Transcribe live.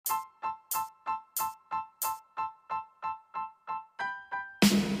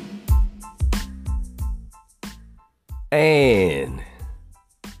And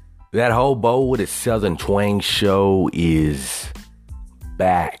that hobo with a Southern Twang show is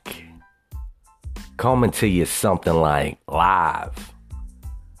back. Coming to you something like live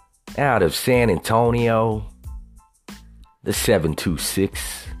out of San Antonio, the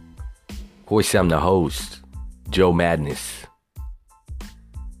 726. Of course, I'm the host, Joe Madness.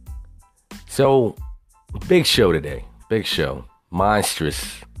 So, big show today. Big show.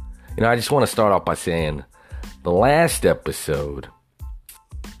 Monstrous. I just want to start off by saying the last episode,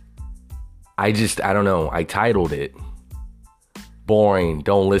 I don't know, I titled it Boring,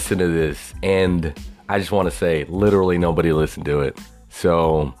 Don't Listen to This. And I just want to say, literally nobody listened to it.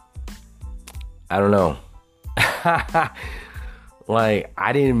 So, I don't know. I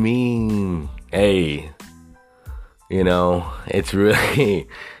didn't mean, hey, it's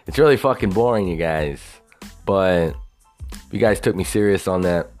really fucking boring, you guys. But if you guys took me serious on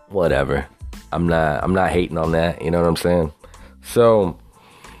that, whatever. I'm not hating on that, you know what I'm saying? So,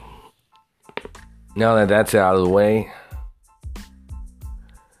 now that that's out of the way,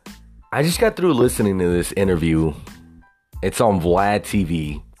 I just got through listening to this interview. It's on Vlad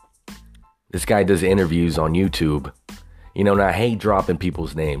TV. This guy does interviews on YouTube. And I hate dropping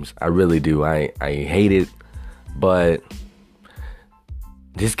people's names. I really do. I hate it. But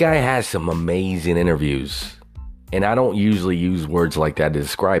this guy has some amazing interviews. And I don't usually use words like that to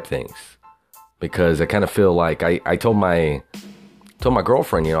describe things. Because I kind of feel like I told my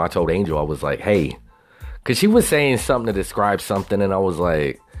girlfriend, I told Angel, I was like, hey, because she was saying something to describe something, and I was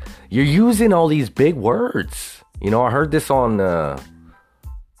like, you're using all these big words. I heard this on a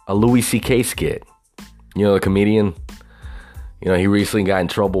Louis C.K. skit. The comedian. He recently got in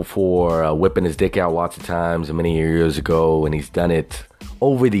trouble for whipping his dick out lots of times many years ago, and he's done it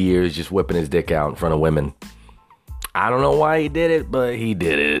over the years, just whipping his dick out in front of women. I don't know why he did it, but he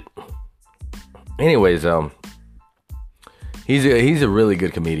did it. Anyways, he's a really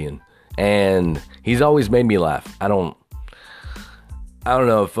good comedian, and he's always made me laugh. I don't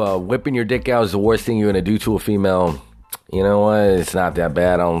know if whipping your dick out is the worst thing you're gonna do to a female. You know what? It's not that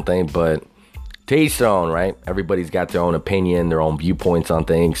bad, I don't think, but to each their own, right? Everybody's got their own opinion, their own viewpoints on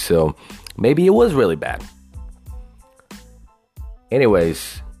things, so maybe it was really bad.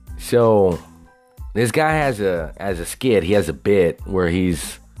 Anyways, so this guy has a skit. He has a bit where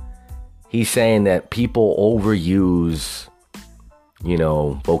he's saying that people overuse,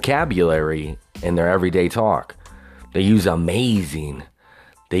 vocabulary in their everyday talk. They use amazing.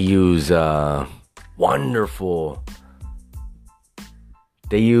 They use wonderful.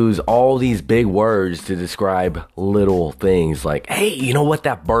 They use all these big words to describe little things like, hey, you know what?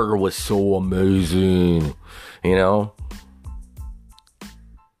 That burger was so amazing,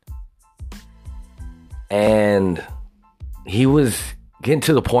 And he was getting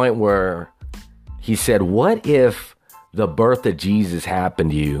to the point where he said, what if the birth of Jesus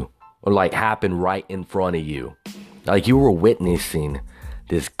happened to you, or happened right in front of you? You were witnessing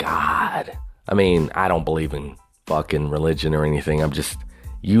this God. I mean, I don't believe in fucking religion or anything. I'm just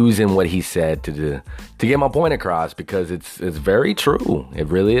using what he said to get my point across, because it's very true. It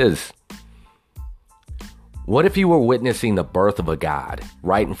really is. What if you were witnessing the birth of a God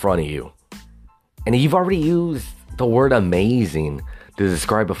right in front of you? And you've already used the word amazing to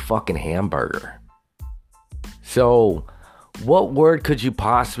describe a fucking hamburger. So, what word could you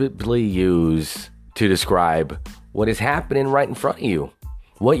possibly use to describe what is happening right in front of you?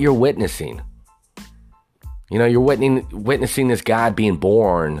 What you're witnessing? You're witnessing this God being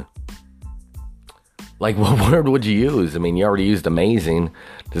born. What word would you use? I mean, you already used amazing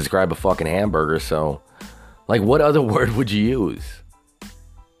to describe a fucking hamburger, so what other word would you use?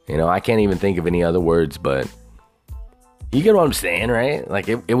 I can't even think of any other words, but you get what I'm saying, right?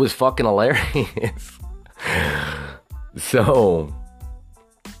 It was fucking hilarious. So,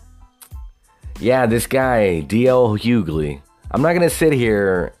 yeah, this guy, D.L. Hughley, I'm not going to sit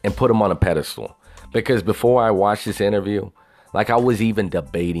here and put him on a pedestal, because before I watched this interview, I was even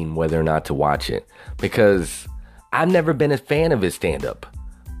debating whether or not to watch it, because I've never been a fan of his stand-up.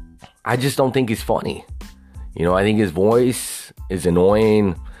 I just don't think he's funny. I think his voice is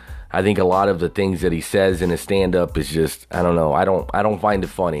annoying. I think a lot of the things that he says in his stand-up is just, I don't know. I don't find it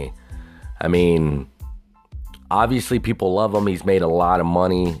funny. I mean, obviously people love him. He's made a lot of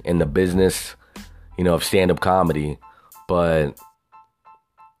money in the business, of stand-up comedy. But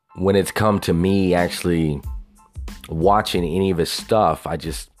when it's come to me actually watching any of his stuff, I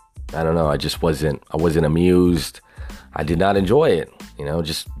don't know. I wasn't amused. I did not enjoy it,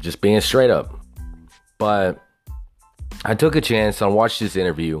 just being straight up. But I took a chance and watched this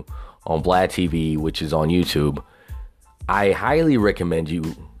interview on Vlad TV, which is on YouTube. I highly recommend you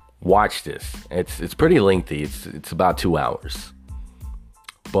Watch this. It's pretty lengthy. It's about 2 hours.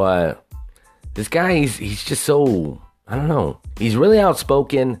 But this guy, he's just so, I don't know. He's really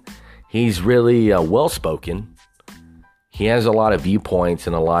outspoken. He's really well-spoken. He has a lot of viewpoints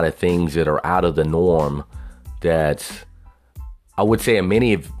and a lot of things that are out of the norm that I would say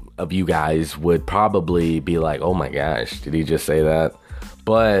many of you guys would probably be like, oh my gosh, did he just say that?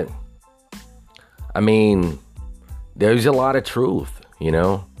 But, I mean, there's a lot of truth, you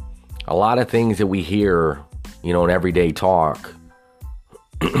know? A lot of things that we hear, you know, in everyday talk.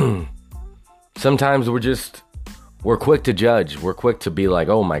 Sometimes we're quick to judge. We're quick to be like,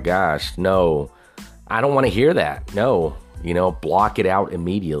 oh my gosh, no, I don't want to hear that. No, you know, block it out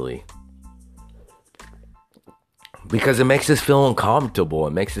immediately. Because it makes us feel uncomfortable.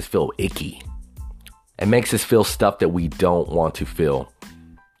 It makes us feel icky. It makes us feel stuff that we don't want to feel,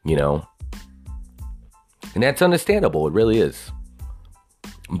 you know? And that's understandable. It really is.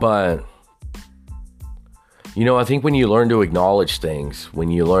 But, you know, I think when you learn to acknowledge things, when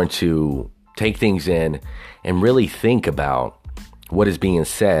you learn to take things in and really think about what is being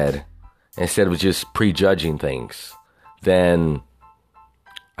said instead of just prejudging things, then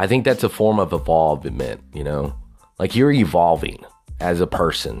I think that's a form of evolvement, you know? Like, you're evolving as a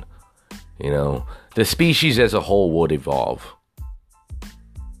person, you know? The species as a whole would evolve.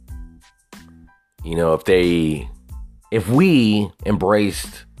 You know, if we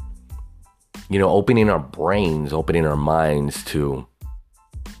embraced, you know, opening our brains, opening our minds to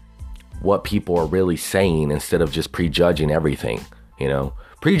what people are really saying instead of just prejudging everything, you know,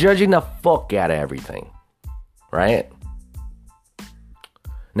 prejudging the fuck out of everything, right?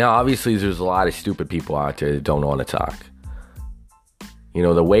 Now, obviously, there's a lot of stupid people out there that don't want to talk. You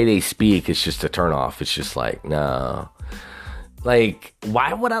know, the way they speak is just a turnoff. It's just like, no. Like,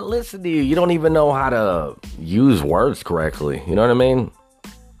 why would I listen to you? You don't even know how to use words correctly. You know what I mean?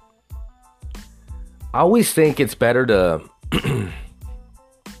 I always think it's better to...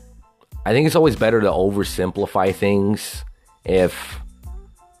 I think it's always better to oversimplify things if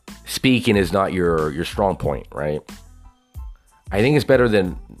speaking is not your strong point, right? I think it's better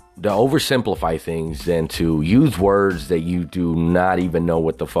to oversimplify things than to use words that you do not even know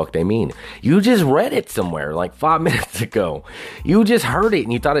what the fuck they mean. You just read it somewhere like 5 minutes ago. You just heard it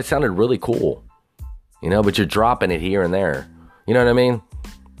and you thought it sounded really cool. You know, but you're dropping it here and there. You know what I mean?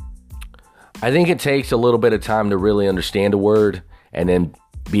 I think it takes a little bit of time to really understand a word and then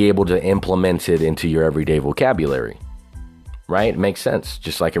be able to implement it into your everyday vocabulary. Right? It makes sense,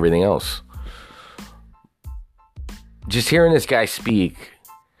 just like everything else. Just hearing this guy speak,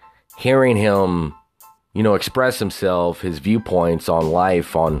 hearing him, you know, express himself, his viewpoints on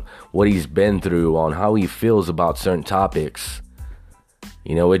life, on what he's been through, on how he feels about certain topics,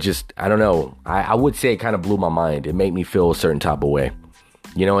 you know, it just, I don't know. I would say it kind of blew my mind. It made me feel a certain type of way,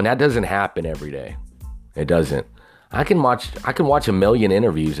 you know, and that doesn't happen every day. It doesn't. I can watch a million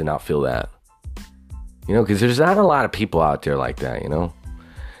interviews and not feel that, you know, because there's not a lot of people out there like that, you know.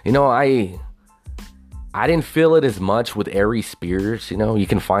 You know, I didn't feel it as much with Aries Spears. You know, you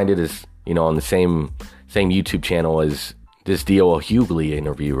can find it as, you know, on the same YouTube channel as this D.L. Hughley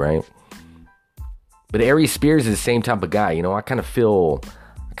interview, right? But Aries Spears is the same type of guy. You know, I kind of feel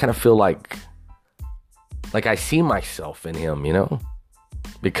like I see myself in him, you know,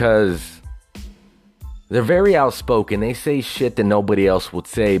 because they're very outspoken. They say shit that nobody else would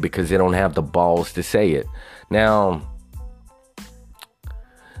say because they don't have the balls to say it. Now,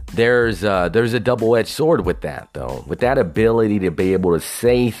 there's a double-edged sword with that, though. With that ability to be able to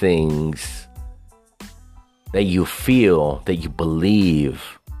say things that you feel, that you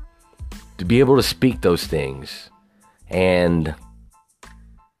believe, to be able to speak those things. And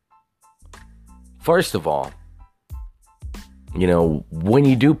first of all, you know, when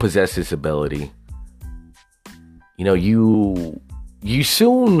you do possess this ability, you know, you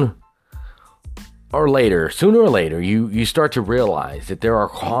sooner or later, you start to realize that there are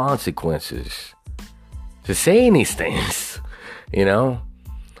consequences to saying these things, you know?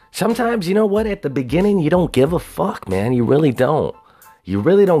 Sometimes, you know what, at the beginning, you don't give a fuck, man. You really don't. You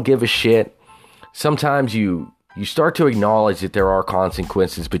really don't give a shit. Sometimes you start to acknowledge that there are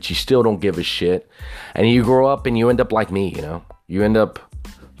consequences, but you still don't give a shit. And you grow up and you end up like me, you know? You end up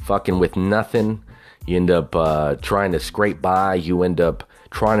fucking with nothing. You end up trying to scrape by. You end up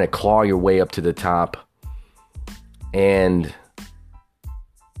trying to claw your way up to the top. And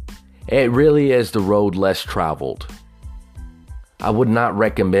it really is the road less traveled. I would not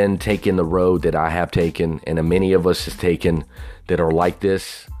recommend taking the road that I have taken and many of us has taken that are like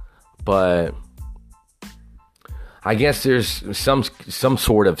this. But I guess there's some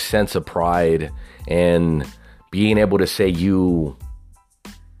sort of sense of pride and being able to say you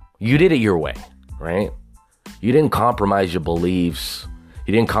you did it your way, right? You didn't compromise your beliefs.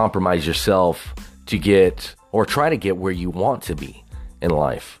 You didn't compromise yourself to get or try to get where you want to be in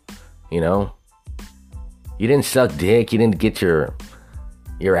life. You know, you didn't suck dick. You didn't get your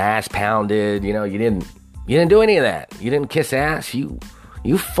ass pounded. You know, you didn't do any of that. You didn't kiss ass. You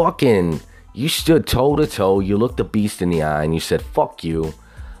stood toe to toe. You looked the beast in the eye and you said, fuck you.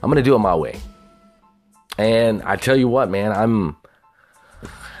 I'm going to do it my way. And I tell you what, man,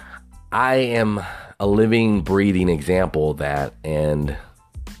 I am a living, breathing example of that. And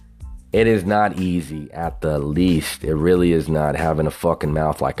it is not easy at the least. It really is not, having a fucking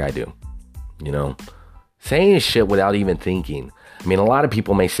mouth like I do. You know, saying shit without even thinking. I mean, a lot of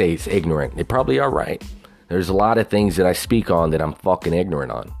people may say it's ignorant. They probably are right. There's a lot of things that I speak on that I'm fucking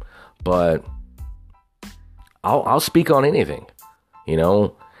ignorant on. But I'll speak on anything. You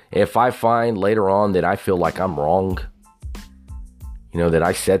know, if I find later on that I feel like I'm wrong, you know, that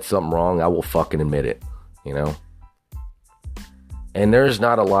I said something wrong, I will fucking admit it, you know. And there's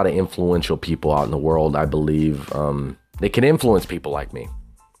not a lot of influential people out in the world, I believe, that can influence people like me,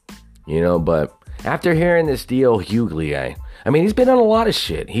 you know. But after hearing this deal, Hughley, I mean, he's been on a lot of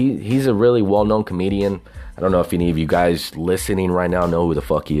shit. He's a really well-known comedian. I don't know if any of you guys listening right now know who the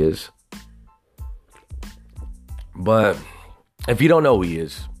fuck he is. But if you don't know who he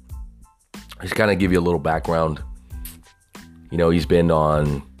is, just kind of give you a little background. You know, he's been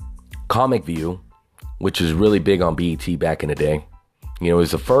on Comic View, which is really big on BET back in the day. You know, he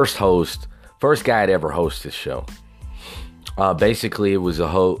was the first guy to ever host this show. Basically, it was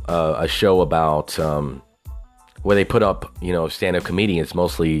a show about where they put up, you know, stand-up comedians,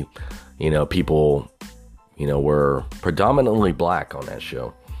 mostly, you know, people, you know, were predominantly black on that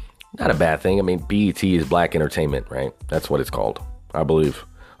show. Not a bad thing. I mean, BET is Black Entertainment, right? That's what it's called, I believe.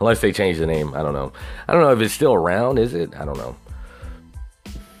 Unless they change the name. I don't know. I don't know if it's still around. Is it? I don't know.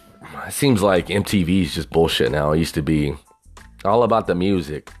 It seems like MTV is just bullshit now. It used to be all about the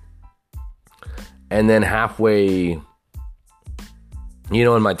music. And then halfway, you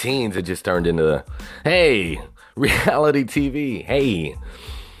know, in my teens, it just turned into, hey, reality TV. Hey,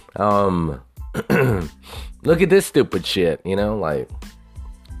 look at this stupid shit, you know, like,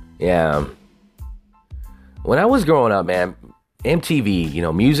 yeah. When I was growing up, man, MTV, you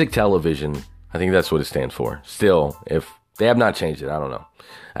know, music television, I think that's what it stands for. Still, if they have not changed it, I don't know.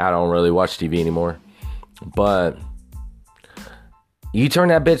 I don't really watch TV anymore. But you turn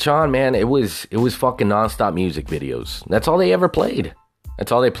that bitch on, man, it was fucking nonstop music videos. That's all they ever played.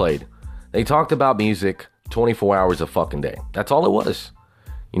 That's all they played. They talked about music 24 hours a fucking day. That's all it was.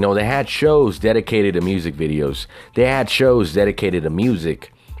 You know, they had shows dedicated to music videos. They had shows dedicated to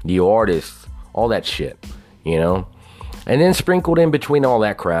music, the artists, all that shit, you know. And then sprinkled in between all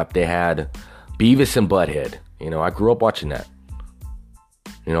that crap, they had Beavis and Butthead. You know, I grew up watching that.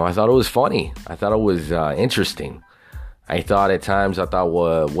 You know, I thought it was funny. I thought it was interesting. I thought at times,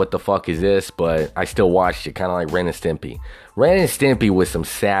 well, what the fuck is this? But I still watched it, kind of like Ren and Stimpy. Ren and Stimpy was some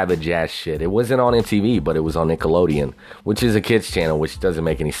savage ass shit. It wasn't on MTV, but it was on Nickelodeon, which is a kids channel, which doesn't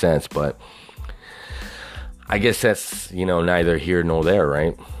make any sense. But I guess that's, you know, neither here nor there,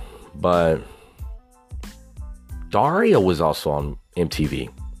 right? But Daria was also on MTV.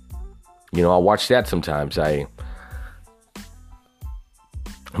 You know, I watch that sometimes. I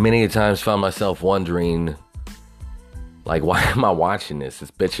many times found myself wondering, like, why am I watching this?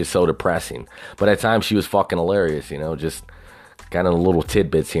 This bitch is so depressing. But at times she was fucking hilarious, you know, just kind of little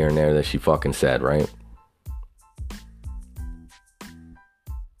tidbits here and there that she fucking said, right?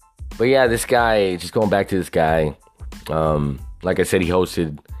 But yeah, this guy, just going back to this guy, like I said, he was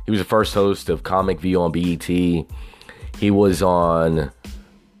the first host of Comic View on BET. He was on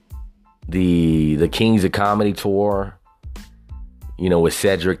the Kings of Comedy tour, you know, with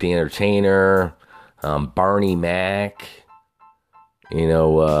Cedric the Entertainer, Bernie Mac, you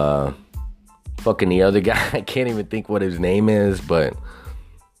know, fucking the other guy. I can't even think what his name is, but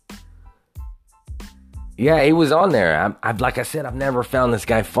yeah, he was on there. I've like I said, I've never found this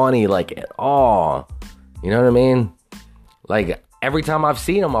guy funny, like, at all. You know what I mean? Like, every time I've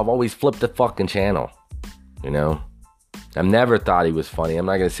seen him, I've always flipped the fucking channel, you know? I've never thought he was funny. I'm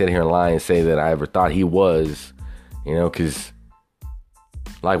not going to sit here and lie and say that I ever thought he was, you know, because,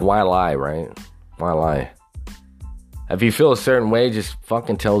 like, why lie, right? Why lie? If you feel a certain way, just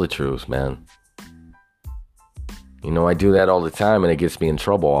fucking tell the truth, man. You know, I do that all the time, and it gets me in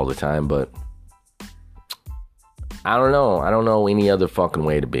trouble all the time, but I don't know. I don't know any other fucking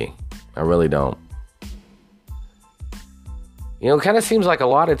way to be. I really don't. You know, it kind of seems like a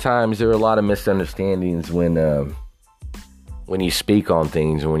lot of times there are a lot of misunderstandings when you speak on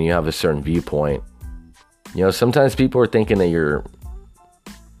things and when you have a certain viewpoint. You know, sometimes people are thinking that you're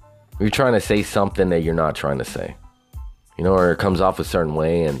You're trying to say something that you're not trying to say. You know, or it comes off a certain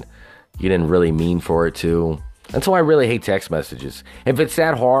way and you didn't really mean for it to. That's why I really hate text messages. If it's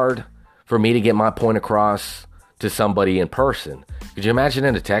that hard for me to get my point across to somebody in person, could you imagine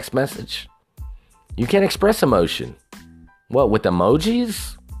in a text message? You can't express emotion. What, with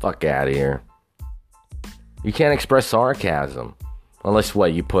emojis? Fuck out of here. You can't express sarcasm. Unless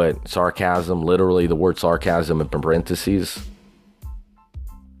what, you put sarcasm, literally the word sarcasm in parentheses.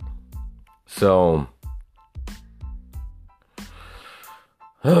 So,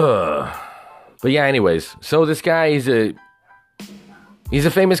 but yeah, anyways. So this guy, he's a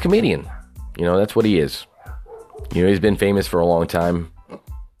famous comedian. You know, that's what he is. You know, he's been famous for a long time.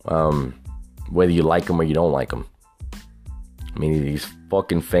 Whether you like him or you don't like him. I mean, he's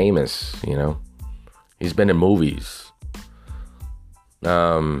fucking famous, you know. He's been in movies.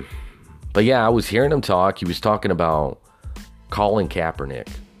 But yeah, I was hearing him talk. He was talking about Colin Kaepernick.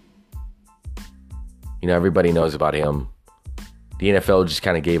 You know, everybody knows about him. The NFL just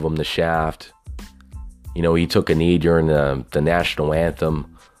kind of gave him the shaft. You know, he took a knee during the national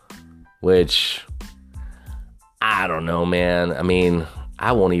anthem, which, I don't know, man. I mean,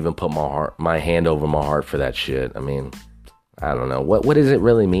 I won't even put my hand over my heart for that shit. I mean, I don't know. What does it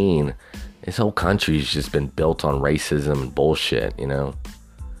really mean? This whole country's just been built on racism and bullshit, you know?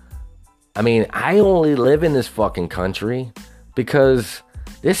 I mean, I only live in this fucking country because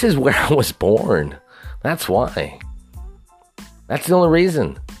this is where I was born. That's why. That's the only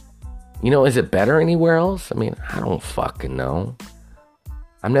reason. You know, is it better anywhere else? I mean, I don't fucking know.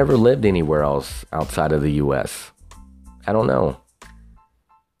 I've never lived anywhere else outside of the U.S. I don't know.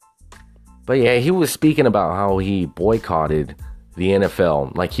 But yeah, he was speaking about how he boycotted the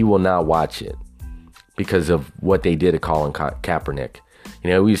NFL. Like, he will not watch it because of what they did to Colin Kaepernick. You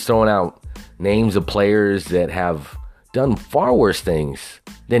know, he was throwing out names of players that have done far worse things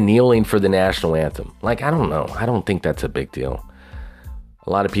than kneeling for the national anthem. Like, I don't know. I don't think that's a big deal. A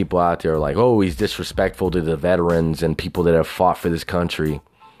lot of people out there are like, oh, he's disrespectful to the veterans and people that have fought for this country.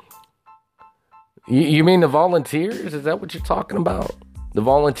 You mean the volunteers? Is that what you're talking about? The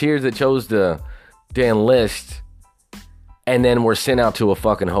volunteers that chose to enlist and then were sent out to a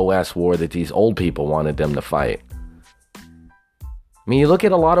fucking whole-ass war that these old people wanted them to fight. I mean, you look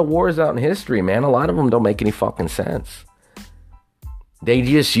at a lot of wars out in history, man. A lot of them don't make any fucking sense. They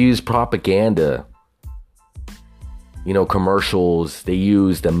just use propaganda. You know, commercials. They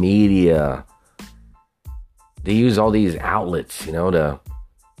use the media. They use all these outlets, you know,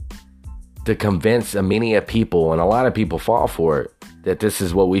 to convince many people, and a lot of people fall for it, that this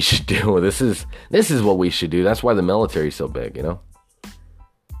is what we should do. This is what we should do. That's why the military is so big, you know?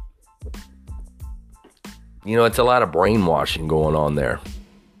 You know, it's a lot of brainwashing going on there.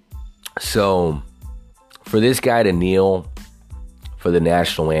 So, for this guy to kneel for the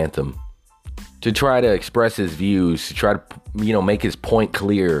national anthem, to try to express his views, to try to, you know, make his point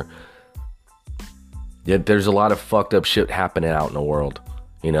clear, that there's a lot of fucked up shit happening out in the world,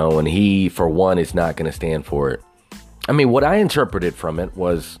 you know, and he, for one, is not going to stand for it. I mean, what I interpreted from it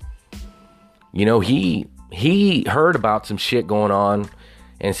was, you know, he heard about some shit going on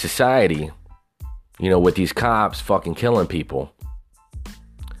in society, you know, with these cops fucking killing people,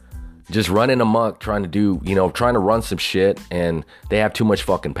 just running amok, trying to run some shit, and they have too much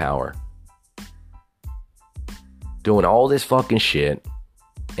fucking power. Doing all this fucking shit,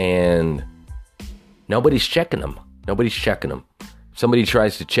 and nobody's checking them. Nobody's checking them. If somebody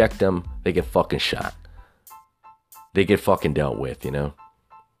tries to check them, they get fucking shot. They get fucking dealt with, you know?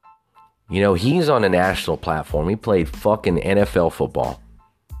 You know, he's on a national platform. He played fucking NFL football.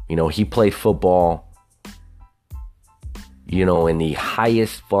 You know, he played football, you know, in the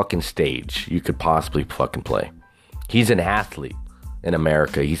highest fucking stage you could possibly fucking play. He's an athlete in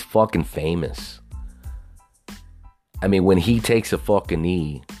America. He's fucking famous. I mean, when he takes a fucking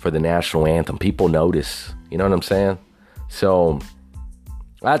knee for the national anthem, people notice. You know what I'm saying? So,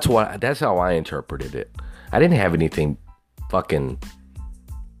 that's how I interpreted it. I didn't have anything fucking,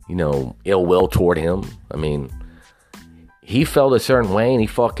 you know, ill will toward him. I mean, he felt a certain way and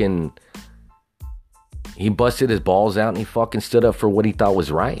he busted his balls out and he fucking stood up for what he thought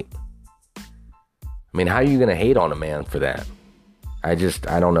was right. I mean, how are you going to hate on a man for that? I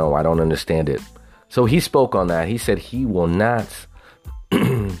don't know. I don't understand it. So he spoke on that. He said he will not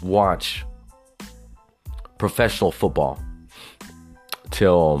watch professional football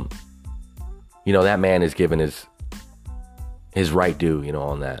till, you know, that man is given his right due, you know,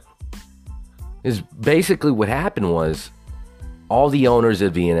 on that. Is basically what happened was all the owners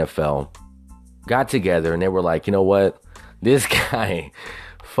of the NFL got together and they were like, you know what? This guy,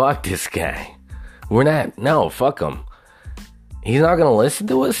 fuck this guy. Fuck him. He's not going to listen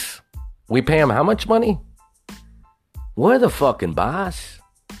to us. We pay him how much money? We're the fucking boss.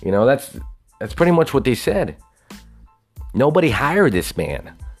 You know, that's pretty much what they said. Nobody hired this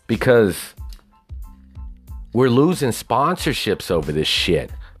man because we're losing sponsorships over this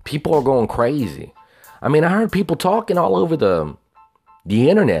shit. People are going crazy. I mean, I heard people talking all over the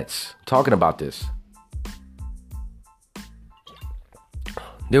internets talking about this.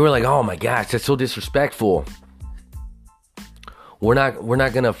 They were like, "Oh my gosh, that's so disrespectful. We're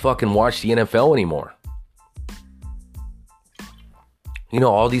not gonna fucking watch the NFL anymore." You know,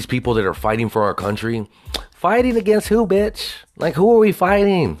 all these people that are fighting for our country. Fighting against who, bitch? Like, who are we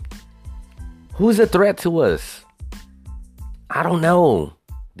fighting? Who's a threat to us? I don't know.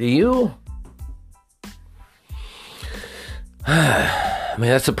 Do you? I mean,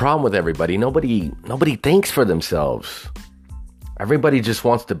 that's the problem with everybody. Nobody thinks for themselves. Everybody just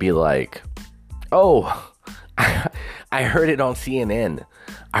wants to be like, oh, I heard it on CNN.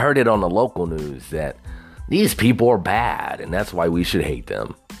 I heard it on the local news that these people are bad and that's why we should hate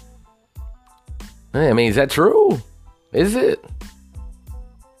them. I mean, is that true? Is it?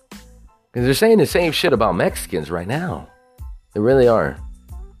 Because they're saying the same shit about Mexicans right now. They really are.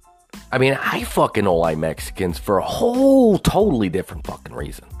 I mean, I fucking don't like Mexicans for a whole totally different fucking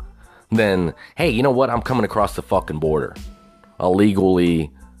reason than, hey, you know what? I'm coming across the fucking border.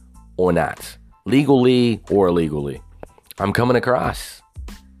 Illegally or not. Legally or illegally. I'm coming across.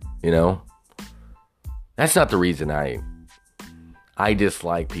 You know? That's not the reason I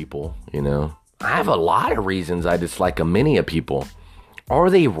dislike people, you know? I have a lot of reasons I dislike many of people.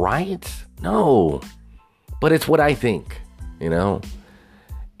 Are they right? No. But it's what I think, you know?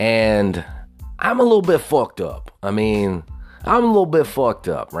 And I'm a little bit fucked up. I mean, I'm a little bit fucked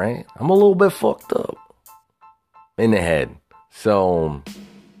up, right? I'm a little bit fucked up in the head. So,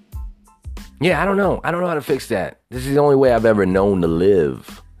 yeah, I don't know. I don't know how to fix that. This is the only way I've ever known to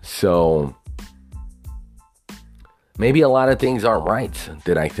live. So, maybe a lot of things aren't right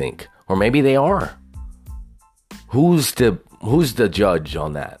that I think. Or maybe they are. Who's the judge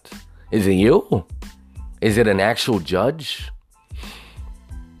on that? Is it you? Is it an actual judge?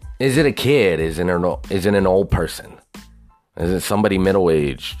 Is it a kid? Is it an old person? Is it somebody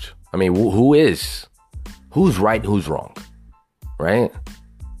middle-aged? I mean, who is? Who's right? Who's wrong? Right?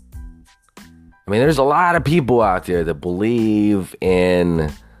 I mean, there's a lot of people out there that believe in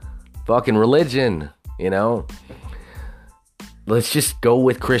fucking religion, you know? Let's just go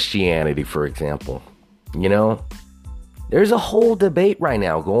with Christianity, for example. You know, there's a whole debate right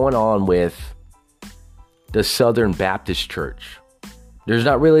now going on with the Southern Baptist Church. There's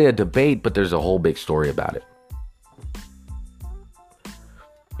not really a debate, but there's a whole big story about it.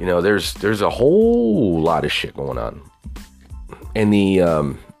 You know, there's a whole lot of shit going on. And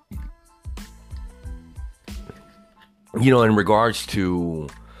the, you know, in regards to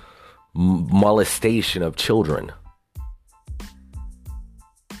molestation of children.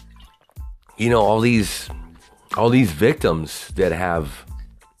 You know, all these victims that have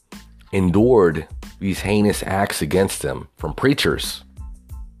endured these heinous acts against them from preachers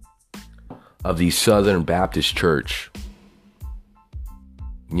of the Southern Baptist Church,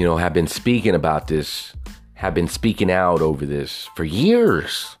 you know, have been speaking about this, have been speaking out over this for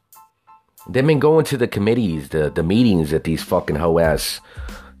years. They've been going to the committees, the meetings that these fucking hoe-ass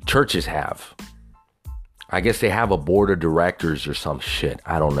churches have. I guess they have a board of directors or some shit.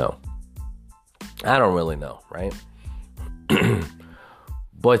 I don't know. I don't really know, right?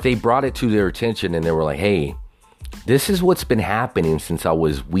 But they brought it to their attention and they were like, hey, this is what's been happening since I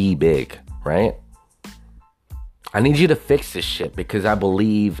was wee big, right? I need you to fix this shit because I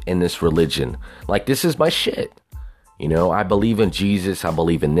believe in this religion. Like, this is my shit. You know, I believe in Jesus. I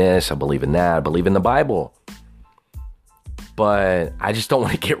believe in this. I believe in that. I believe in the Bible. But I just don't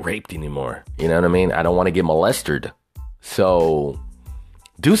want to get raped anymore. You know what I mean? I don't want to get molested. So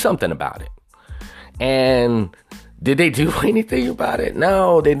do something about it. And did they do anything about it?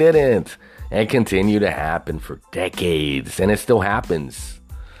 No, they didn't. It continued to happen for decades. And it still happens.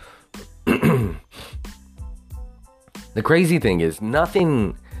 The crazy thing is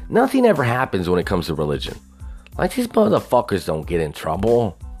nothing ever happens when it comes to religion. Like, these motherfuckers don't get in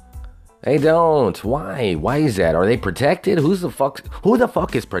trouble. They don't. Why? Why is that? Are they protected? Who the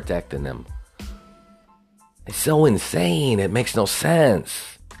fuck is protecting them? It's so insane. It makes no sense.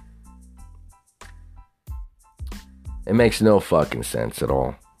 It makes no fucking sense at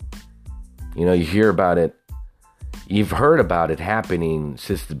all. You know, you hear about it. You've heard about it happening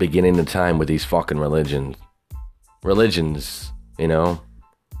since the beginning of time with these fucking religions, you know.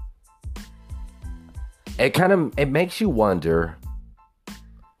 It makes you wonder,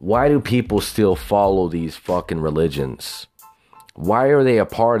 why do people still follow these fucking religions? Why are they a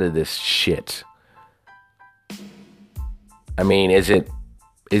part of this shit? I mean, is it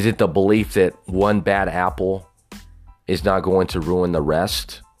the belief that one bad apple is not going to ruin the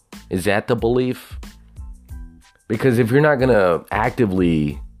rest? Is that the belief? Because if you're not going to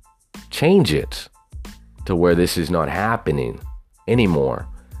actively change it to where this is not happening anymore,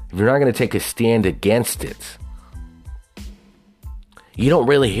 if you're not going to take a stand against it, you don't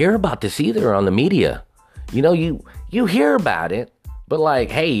really hear about this either on the media. You know, you hear about it, but like,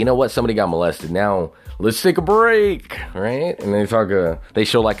 hey, you know what? Somebody got molested. Now, let's take a break, right? And they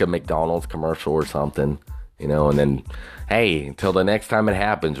show like a McDonald's commercial or something, you know, and then, hey, until the next time it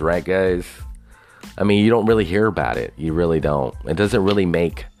happens, right, guys? I mean, you don't really hear about it. You really don't. It doesn't really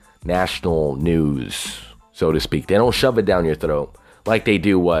make national news, so to speak. They don't shove it down your throat like they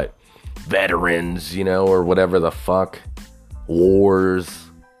do what? Veterans, you know, or whatever the fuck. Wars.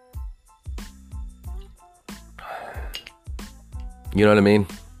 You know what I mean?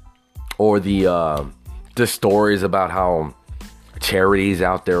 Or the stories about how charities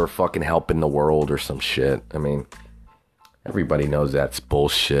out there are fucking helping the world or some shit. I mean, everybody knows that's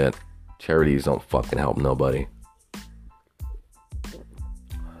bullshit. Charities don't fucking help nobody.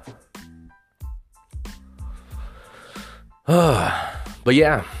 But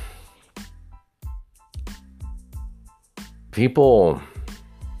yeah. People,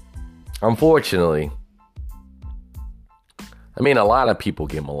 unfortunately, I mean, a lot of people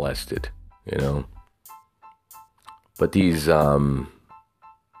get molested, you know. But these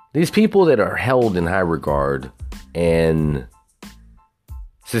people that are held in high regard in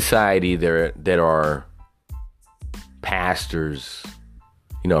society that are pastors,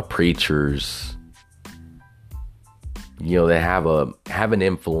 you know, preachers, you know, they have an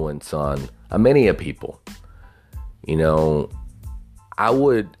influence on many of people. You know, I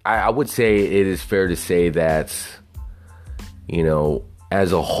would say it is fair to say that, you know,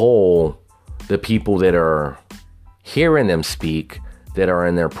 as a whole, the people that are hearing them speak, that are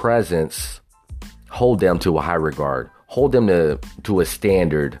in their presence, hold them to a high regard, hold them to a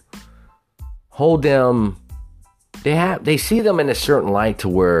standard, hold them, they see them in a certain light to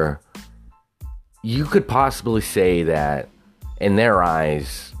where you could possibly say that in their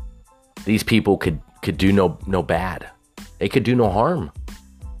eyes, these people could do no bad. They could do no harm.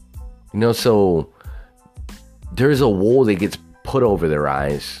 You know, so there's a wool that gets put over their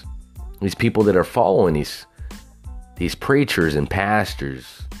eyes. These people that are following these preachers and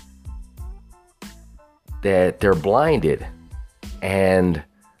pastors, that they're blinded. And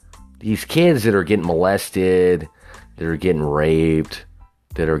these kids that are getting molested, that are getting raped,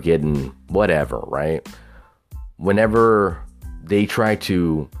 that are getting whatever, right? Whenever they try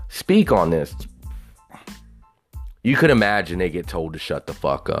to speak on this, you could imagine they get told to shut the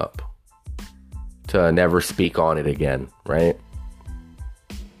fuck up, to never speak on it again, right?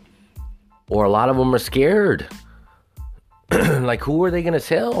 Or a lot of them are scared. Like, who are they going to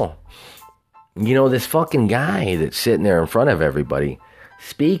tell? You know, this fucking guy that's sitting there in front of everybody,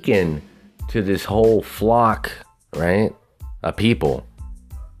 speaking to this whole flock, right, of people.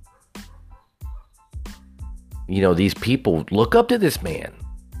 You know, these people look up to this man,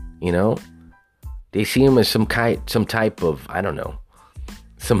 you know? They see him as some type of, I don't know,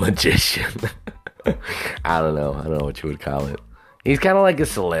 some magician. I don't know what you would call it. He's kind of like a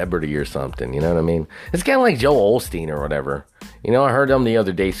celebrity or something, you know what I mean? It's kind of like Joel Osteen or whatever. You know, I heard him the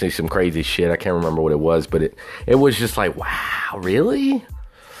other day say some crazy shit. I can't remember what it was, but it was just like, wow, really?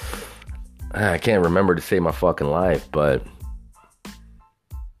 I can't remember to save my fucking life, but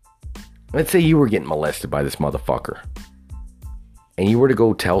let's say you were getting molested by this motherfucker, and you were to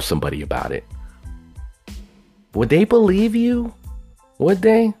go tell somebody about it. Would they believe you? Would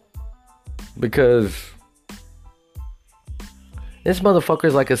they? Because this motherfucker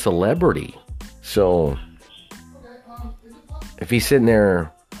is like a celebrity. So if he's sitting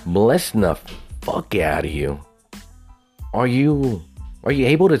there molesting the fuck out of you, are you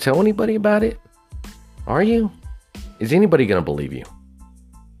able to tell anybody about it? Are you? Is anybody gonna believe you?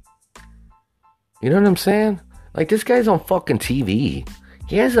 You know what I'm saying? Like, this guy's on fucking TV.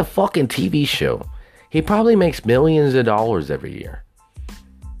 He has a fucking TV show. He probably makes millions of dollars every year.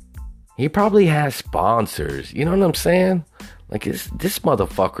 He probably has sponsors. You know what I'm saying? Like, this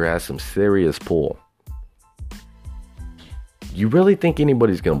motherfucker has some serious pull. You really think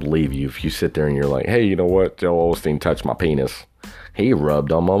anybody's going to believe you if you sit there and you're like, hey, you know what? Joel Osteen touched my penis. He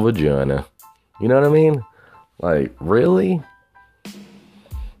rubbed on my vagina. You know what I mean? Like, really?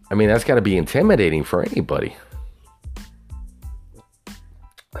 I mean, that's got to be intimidating for anybody.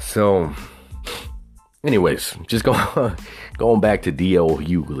 So, anyways, just going back to D.L.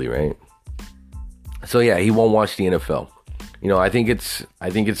 Hughley, right? So, yeah, he won't watch the NFL. I think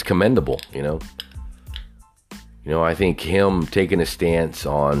it's commendable, I think him taking a stance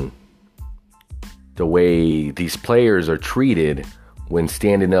on the way these players are treated when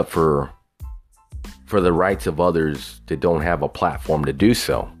standing up for the rights of others that don't have a platform to do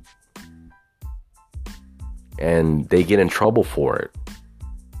so. And they get in trouble for it.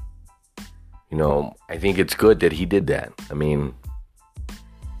 I think it's good that he did that. I mean,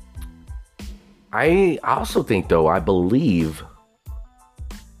 I also think, though, I believe,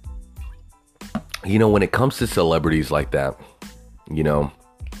 when it comes to celebrities like that,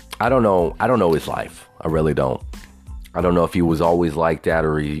 I don't know his life. I really don't. I don't know if he was always like that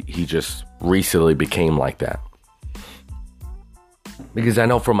or he just recently became like that. Because I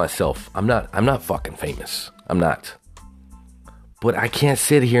know for myself, I'm not fucking famous. I'm not. But I can't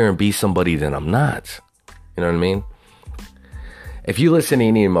sit here and be somebody that I'm not. You know what I mean? If you listen to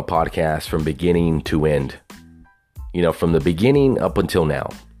any of my podcasts from beginning to end, from the beginning up until now,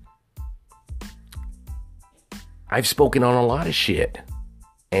 I've spoken on a lot of shit.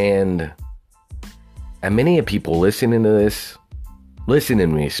 And many of people listening to this, listening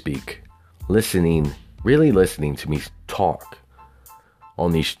to me speak, really listening to me talk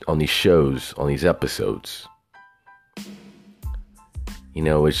on these shows, on these episodes.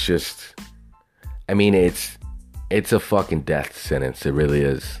 It's just, it's a fucking death sentence. It really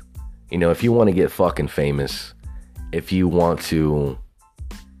is. If you want to get fucking famous, if you want to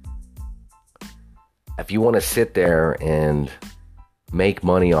sit there and make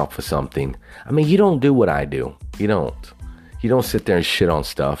money off of something, you don't do what I do. You don't sit there and shit on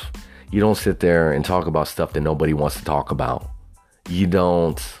stuff. You don't sit there and talk about stuff that nobody wants to talk about. You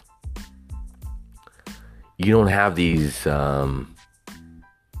don't have these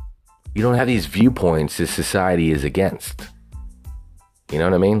viewpoints that society is against. You know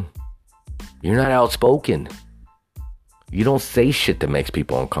what I mean? You're not outspoken. You don't say shit that makes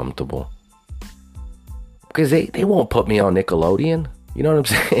people uncomfortable. Because they won't put me on Nickelodeon. You know what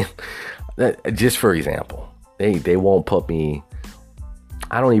I'm saying? Just for example. They won't put me...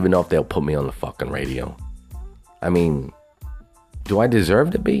 I don't even know if they'll put me on the fucking radio. Do I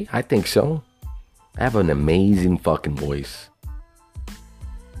deserve to be? I think so. I have an amazing fucking voice.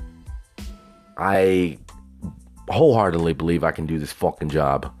 I wholeheartedly believe I can do this fucking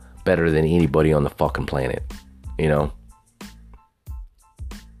job better than anybody on the fucking planet.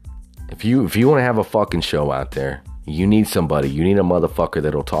 If you want to have a fucking show out there, you need somebody. You need a motherfucker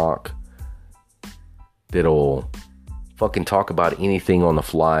that'll talk. That'll fucking talk about anything on the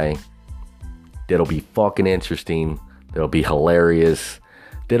fly. That'll be fucking interesting. That'll be hilarious.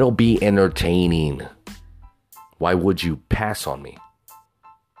 That'll be entertaining. Why would you pass on me?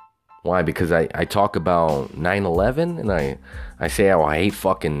 Why? Because I talk about 9/11 and I say how I hate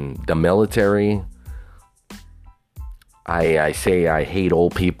fucking the military. I say I hate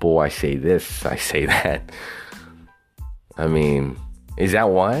old people. I say this. I say that. Is that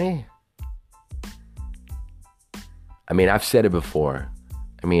why? I've said it before.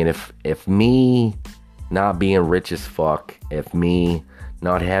 If me not being rich as fuck, if me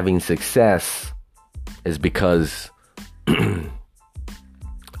not having success is because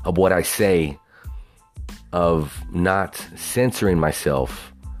of what I say, of not censoring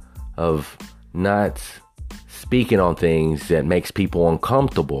myself, of not speaking on things that makes people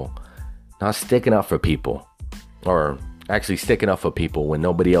uncomfortable, not sticking up for people, or actually sticking up for people when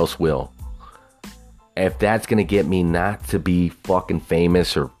nobody else will. If that's gonna get me not to be fucking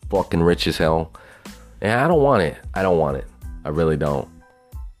famous or fucking rich as hell, I don't want it. I really don't.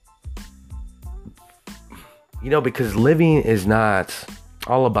 Because living is not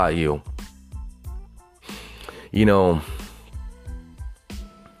all about you.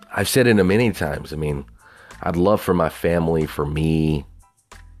 I've said it many times. I'd love for my family, for me,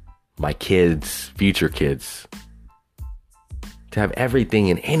 my kids, future kids, to have everything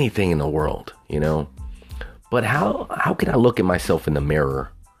and anything in the world, But how can I look at myself in the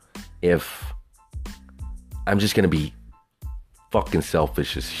mirror if I'm just going to be fucking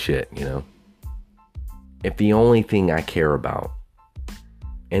selfish as shit, If the only thing I care about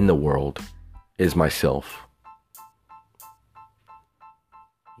in the world is myself.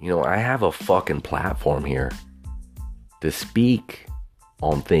 I have a fucking platform here to speak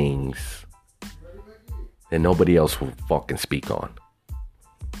on things that nobody else will fucking speak on.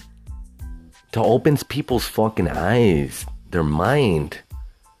 To open people's fucking eyes, their mind,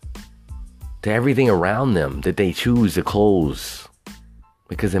 to everything around them that they choose to close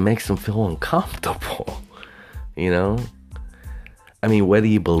because it makes them feel uncomfortable, whether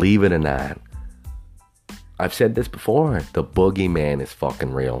you believe it or not, I've said this before, the boogeyman is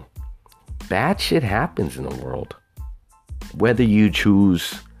fucking real. Bad shit happens in the world. whether you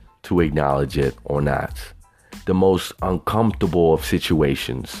choose to acknowledge it or not, the most uncomfortable of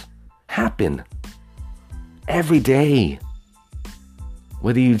situations happen every day,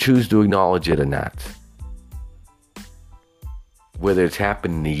 whether you choose to acknowledge it or not. Whether it's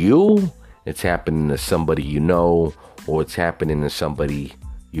happening to you, it's happening to somebody you know, or it's happening to somebody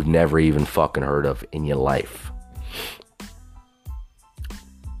you've never even fucking heard of in your life.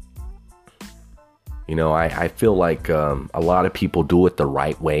 You know, I feel like a lot of people do it the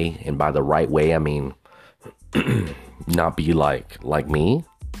right way. And by the right way, I mean not be like me,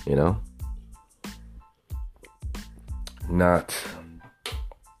 you know? Not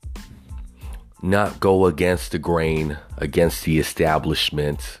go against the grain, against the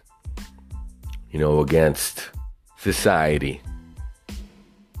establishment, you know, against society.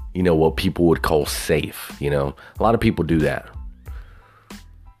 You know, what people would call safe, you know? A lot of people do that.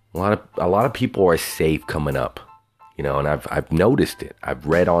 A lot of people are safe coming up, you know, and I've noticed it. I've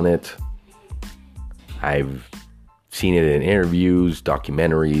read on it. I've seen it in interviews,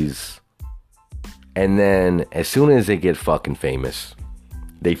 documentaries. And then as soon as they get fucking famous,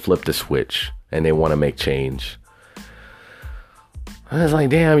 they flip the switch and they want to make change. I was like,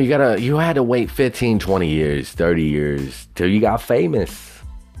 damn, you had to wait 15, 20 years, 30 years till you got famous,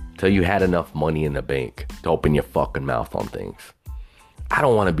 till you had enough money in the bank to open your fucking mouth on things. I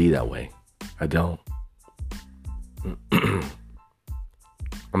don't want to be that way. I don't.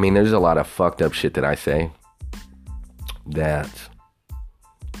 I mean, there's a lot of fucked up shit that I say that,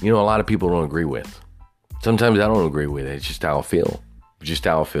 you know, a lot of people don't agree with. Sometimes I don't agree with it. It's just how I feel.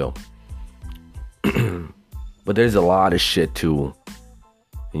 But there's a lot of shit too.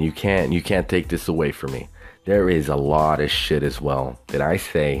 And you can't take this away from me. There is a lot of shit as well that I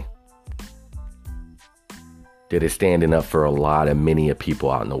say that is standing up for many people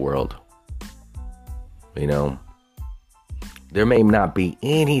out in the world. You know, there may not be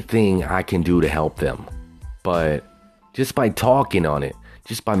anything I can do to help them, but just by talking on it,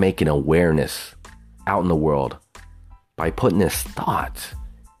 just by making awareness out in the world, by putting this thought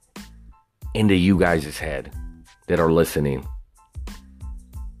into you guys' head that are listening,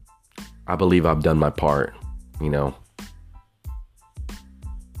 I believe I've done my part, you know.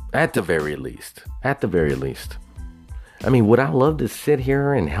 At the very least. I mean, would I love to sit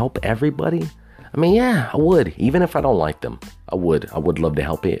here and help everybody? I mean, yeah, I would. Even if I don't like them, I would. I would love to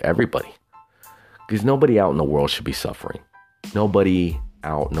help everybody. Because nobody out in the world should be suffering. Nobody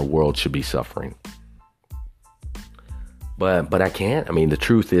out in the world should be suffering. But I can't. I mean, the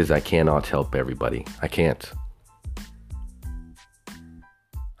truth is I cannot help everybody. I can't.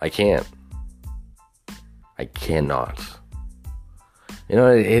 I cannot. You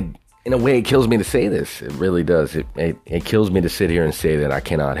know, in a way, it kills me to say this. It really does. It kills me to sit here and say that I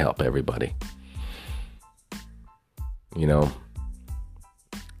cannot help everybody. You know,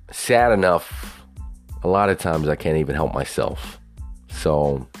 sad enough, a lot of times I can't even help myself.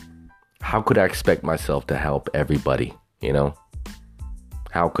 So how could I expect myself to help everybody, you know?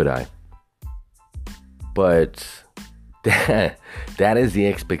 How could I? But that is the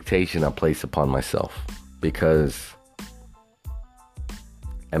expectation I place upon myself. Because,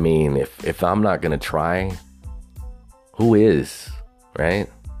 I mean, if I'm not going to try, who is, right?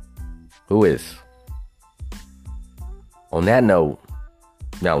 Who is? On that note,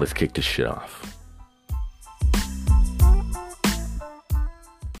 now let's kick this shit off.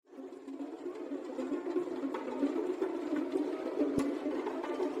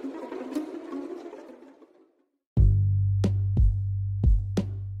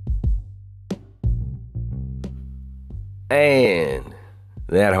 And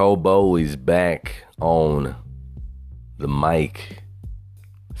that hobo is back on the mic.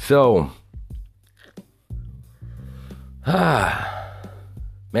 So, man,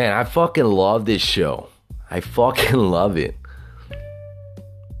 I fucking love this show. I fucking love it.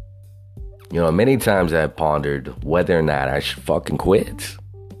 You know, many times I've pondered whether or not I should fucking quit.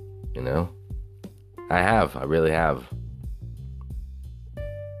 You know, I really have.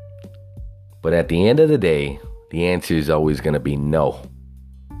 But at the end of the day, the answer is always going to be no.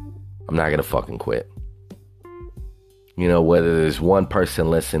 I'm not going to fucking quit. You know, whether there's one person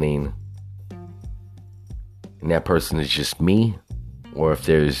listening and that person is just me, or if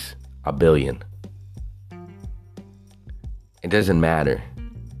there's a billion. It doesn't matter.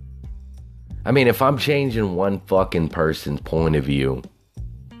 I mean, if I'm changing one fucking person's point of view,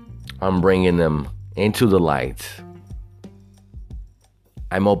 I'm bringing them into the light.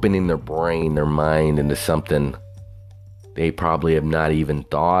 I'm opening their brain, their mind into something they probably have not even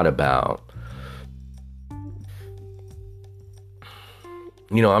thought about.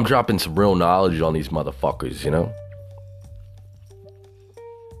 You know, I'm dropping some real knowledge on these motherfuckers, you know?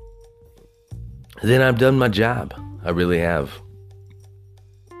 then I've done my job. I really have.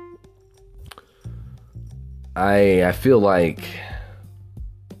 I feel like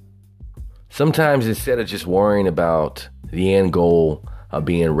sometimes instead of just worrying about the end goal of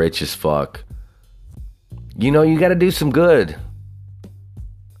being rich as fuck, you got to do some good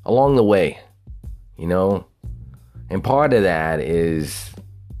along the way, And part of that is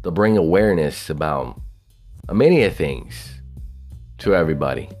to bring awareness about many of things to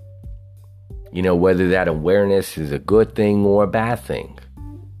everybody. Whether that awareness is a good thing or a bad thing.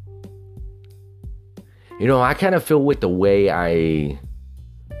 I kind of feel with the way I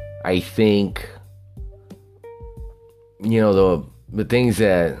think, the things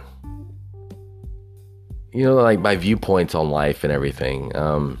that, like my viewpoints on life and everything.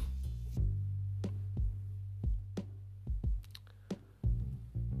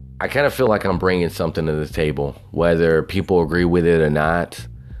 I kind of feel like I'm bringing something to the table, whether people agree with it or not.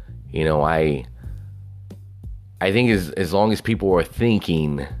 I think as long as people are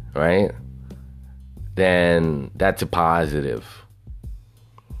thinking, right, then that's a positive.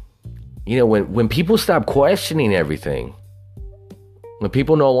 When people stop questioning everything, when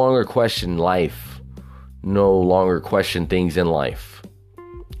people no longer question life, no longer question things in life,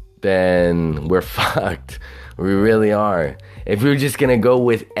 then we're fucked. We really are. If you're just going to go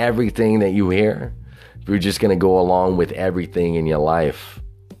with everything that you hear, if you're just going to go along with everything in your life,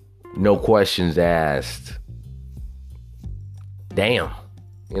 no questions asked, damn.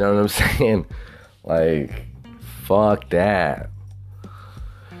 You know what I'm saying? Like, fuck that.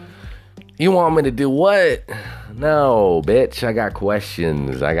 You want me to do what? No, bitch, I got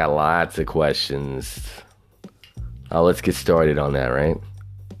questions. I got lots of questions. Let's get started on that, right?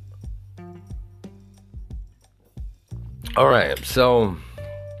 Alright, so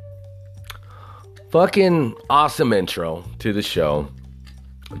fucking awesome intro to the show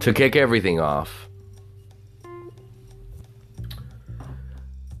to kick everything off.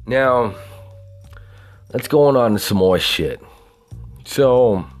 Now, let's go on to some more shit.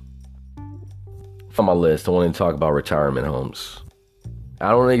 So, on my list, I want to talk about retirement homes.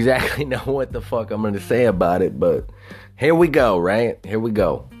 I don't exactly know what the fuck I'm going to say about it, but here we go, right? Here we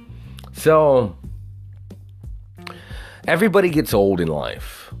go. So, everybody gets old in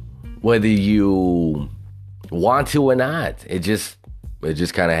life, whether you want to or not. It just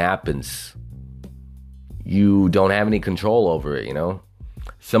kind of happens. You don't have any control over it,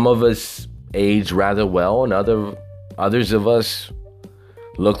 Some of us age rather well, and others of us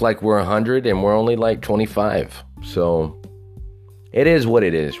look like we're 100 and we're only like 25. So it is what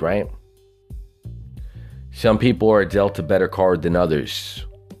it is, right? Some people are dealt a better card than others.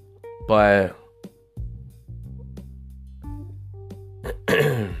 But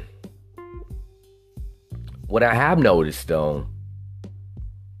what I have noticed, though,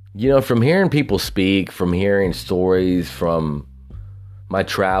 from hearing people speak, from hearing stories, from my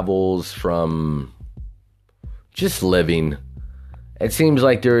travels, from just living, it seems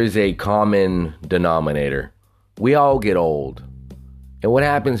like there is a common denominator. We all get old. And what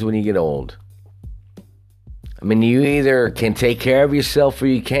happens when you get old? I mean, you either can take care of yourself or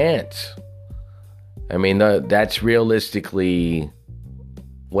you can't. I mean, that's realistically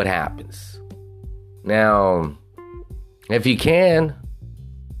what happens. Now, if you can,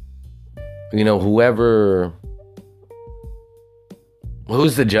 who's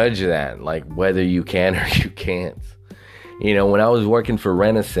the judge of that? Like, whether you can or you can't. When I was working for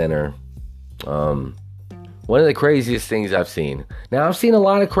Rent-A-Center, one of the craziest things I've seen. Now, I've seen a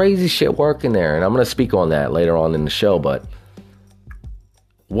lot of crazy shit working there, and I'm going to speak on that later on in the show, but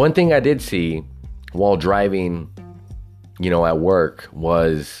one thing I did see while driving, at work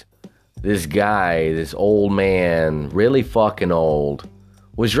was this guy, this old man, really fucking old,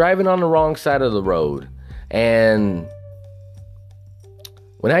 was driving on the wrong side of the road. And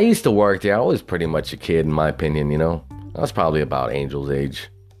when I used to work there, I was pretty much a kid, in my opinion, I was probably about Angel's age.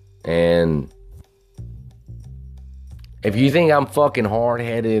 And if you think I'm fucking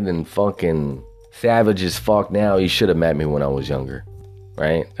hard-headed and fucking savage as fuck now, you should have met me when I was younger,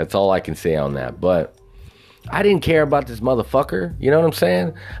 right? That's all I can say on that. But I didn't care about this motherfucker, you know what I'm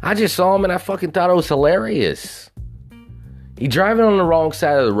saying? I just saw him and I fucking thought it was hilarious. He driving on the wrong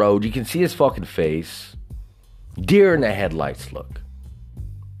side of the road. You can see his fucking face. Deer in the headlights, look.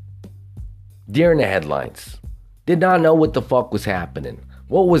 Deer in the headlights. Did not know what the fuck was happening.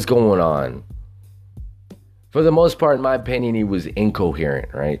 What was going on? For the most part, in my opinion, he was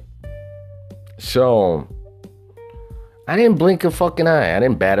incoherent, right? So, I didn't blink a fucking eye. I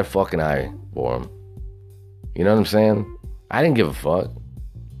didn't bat a fucking eye for him. You know what I'm saying? I didn't give a fuck.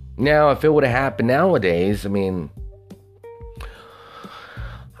 Now, if it would have happened nowadays, I mean,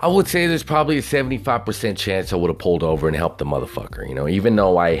 I would say there's probably a 75% chance I would have pulled over and helped the motherfucker, even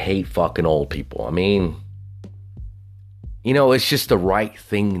though I hate fucking old people. I mean, it's just the right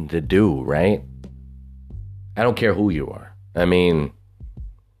thing to do, right? I don't care who you are. I mean,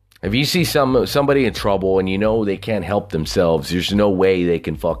 if you see somebody in trouble and they can't help themselves, there's no way they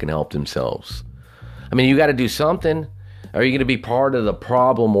can fucking help themselves. I mean, you got to do something. Are you going to be part of the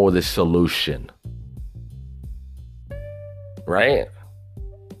problem or the solution? Right?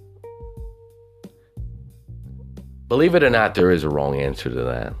 Believe it or not, there is a wrong answer to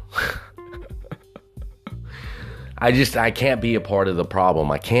that. I can't be a part of the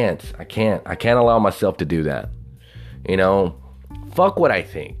problem. I can't allow myself to do that. Fuck what I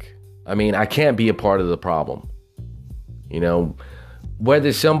think. I mean, I can't be a part of the problem.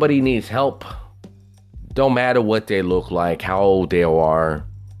 Whether somebody needs help, don't matter what they look like, how old they are,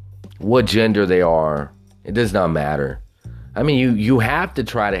 what gender they are. It does not matter. I mean, you have to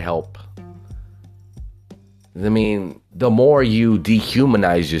try to help. I mean, the more you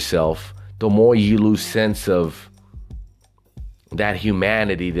dehumanize yourself, the more you lose sense of that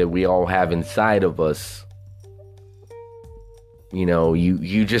humanity that we all have inside of us.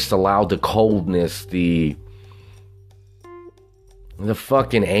 You just allow the coldness, the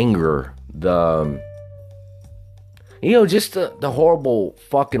fucking anger, just the horrible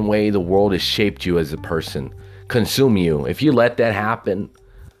fucking way the world has shaped you as a person, consume you. If you let that happen,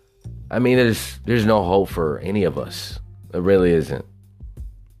 I mean, there's no hope for any of us. There really isn't.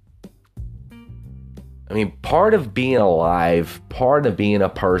 I mean, part of being alive, part of being a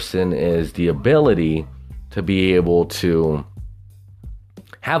person is the ability to be able to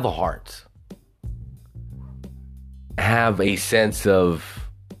have a heart, have a sense of,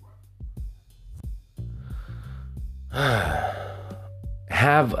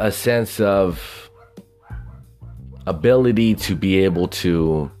 ability to be able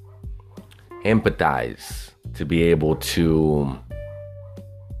to empathize, to be able to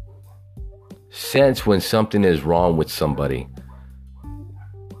sense when something is wrong with somebody,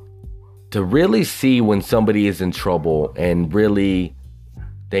 to really see when somebody is in trouble and really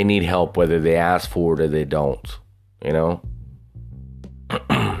they need help, whether they ask for it or they don't,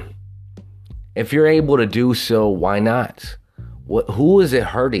 If you're able to do so, why not? Who is it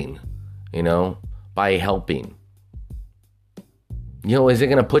hurting, by helping? Is it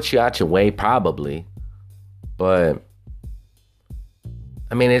going to put you out your way? Probably. But,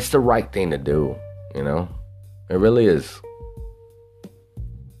 I mean, it's the right thing to do, It really is.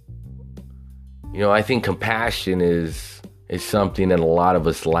 I think compassion is something that a lot of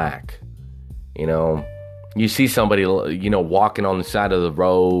us lack. You see somebody, walking on the side of the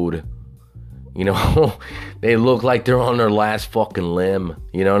road, they look like they're on their last fucking limb.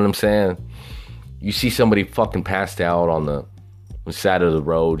 You know what I'm saying? You see somebody fucking passed out on the side of the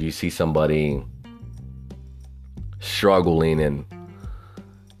road. You see somebody struggling, and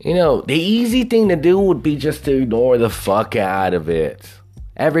the easy thing to do would be just to ignore the fuck out of it.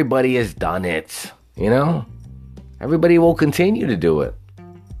 Everybody has done it, Everybody will continue to do it.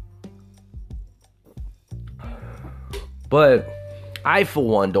 But I, for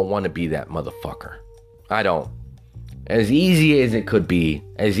one, don't want to be that motherfucker. I don't. As easy as it could be,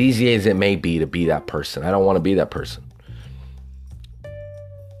 as easy as it may be to be that person, I don't want to be that person.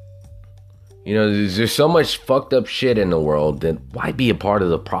 There's so much fucked up shit in the world that why be a part of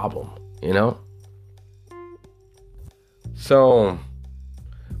the problem, So,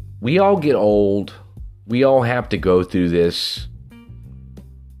 we all get old. We all have to go through this.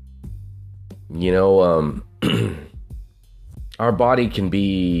 Our body can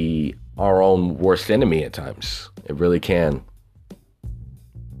be our own worst enemy at times. It really can.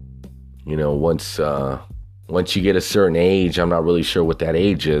 Once you get a certain age, I'm not really sure what that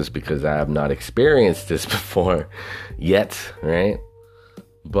age is because I have not experienced this before yet, right?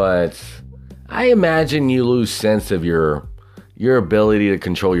 But I imagine you lose sense of your ability to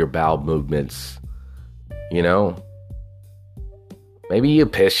control your bowel movements, Maybe you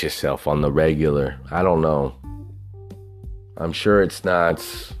piss yourself on the regular. I don't know. I'm sure it's not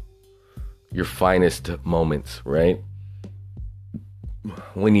your finest moments, right?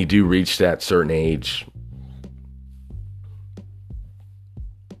 When you do reach that certain age.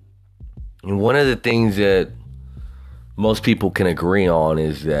 And one of the things that most people can agree on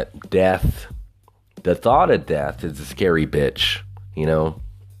is that death, the thought of death is a scary bitch,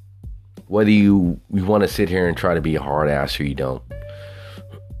 Whether you want to sit here and try to be a hard ass or you don't.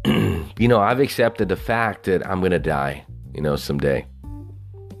 I've accepted the fact that I'm going to die, someday.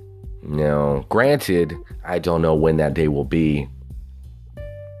 Now, granted, I don't know when that day will be,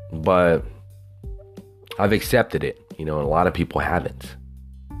 but I've accepted it, and a lot of people haven't.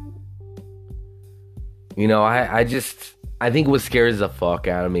 I think what scares the fuck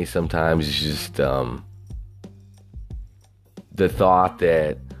out of me sometimes is just the thought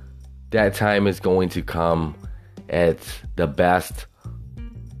that that time is going to come at the best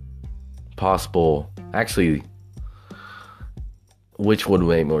possible. Actually, which would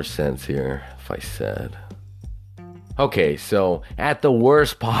make more sense here if I said, okay, so at the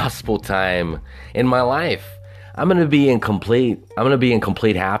worst possible time in my life, I'm gonna be in complete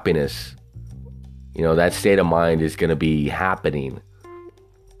happiness. That state of mind is gonna be happening.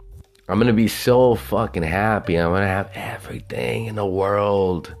 I'm gonna be so fucking happy. I'm gonna have everything in the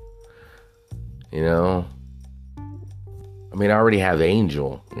world. I already have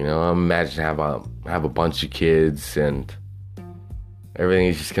Angel. I imagine have a bunch of kids and everything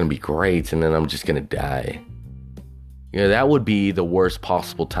is just gonna be great, and then I'm just gonna die. That would be the worst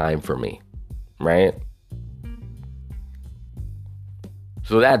possible time for me, right?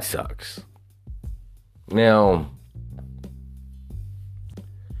 So that sucks. Now,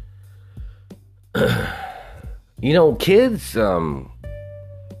 kids,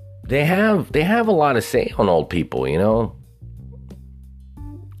 they have a lot to say on old people, when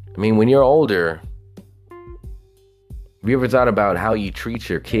you're older, have you ever thought about how you treat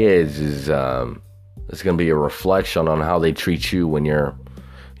your kids is going to be a reflection on how they treat you when you're,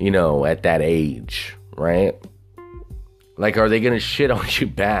 at that age, right? Like, are they going to shit on you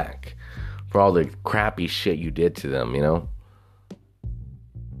back for all the crappy shit you did to them,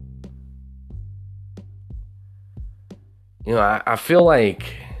 I feel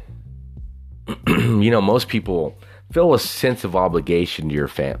like, most people feel a sense of obligation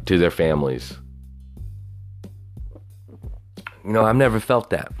to their families. I've never felt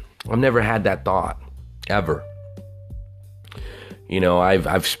that. I've never had that thought, ever.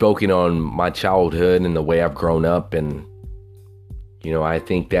 I've spoken on my childhood and the way I've grown up, and I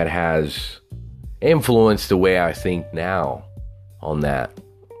think that has influenced the way I think now on that.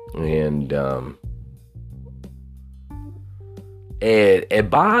 And it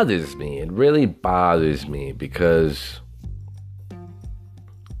bothers me. It really bothers me because,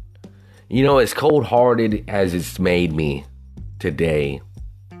 as cold-hearted as it's made me today,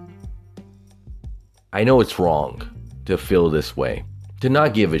 I know it's wrong to feel this way, to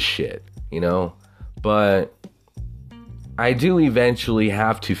not give a shit, but I do eventually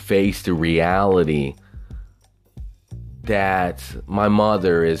have to face the reality that my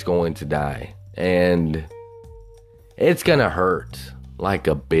mother is going to die, and it's gonna hurt like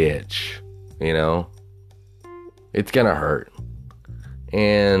a bitch, it's gonna hurt,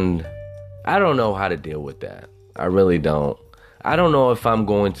 and I don't know how to deal with that. I really don't. I don't know if I'm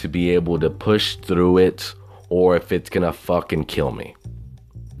going to be able to push through it or if it's gonna fucking kill me.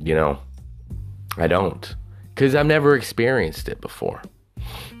 I don't. Because I've never experienced it before.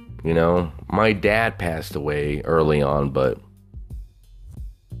 My dad passed away early on, but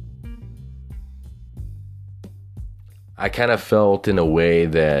I kind of felt in a way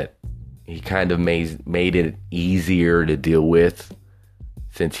that he kind of made it easier to deal with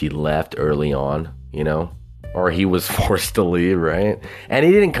since he left early on, or he was forced to leave, right? And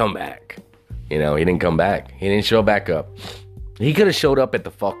he didn't come back. He didn't come back. He didn't show back up. He could have showed up at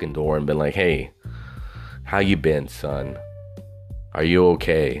the fucking door and been like, hey, how you been, son? Are you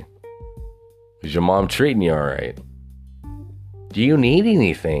okay? Is your mom treating you all right? Do you need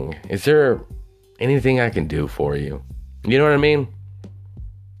anything? Is there anything I can do for you? You know what I mean?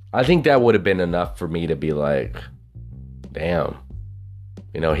 I think that would have been enough for me to be like, damn,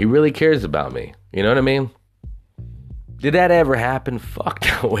 he really cares about me. You know what I mean? Did that ever happen? Fuck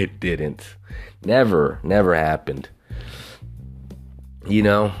no, it didn't. Never happened.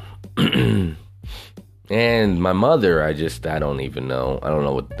 And my mother, I don't even know. I don't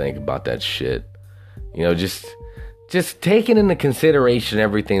know what to think about that shit. Just taking into consideration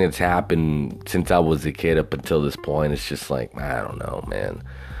everything that's happened since I was a kid up until this point, it's just like, I don't know, man.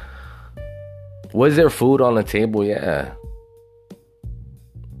 Was there food on the table? Yeah.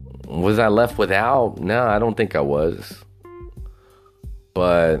 Was I left without? No, I don't think I was.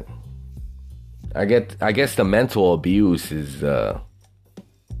 But I guess the mental abuse is the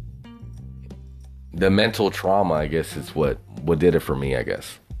mental trauma, I guess, is what did it for me, I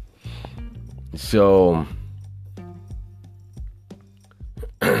guess. So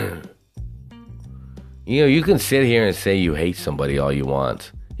you can sit here and say you hate somebody all you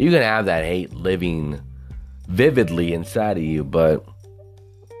want. You can have that hate living vividly inside of you, but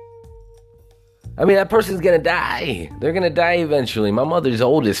that person's gonna die. They're gonna die eventually. My mother's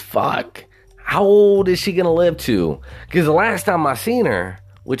old as fuck. How old is she gonna live to? Because the last time I seen her,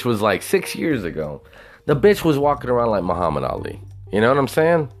 which was like 6 years ago, the bitch was walking around like Muhammad Ali. You know what I'm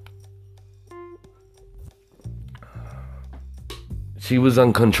saying? She was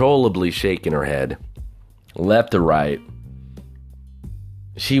uncontrollably shaking her head, left to right.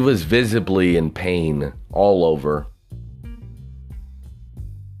 She was visibly in pain all over.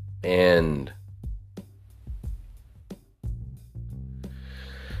 And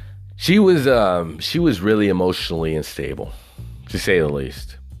she was really emotionally unstable, to say the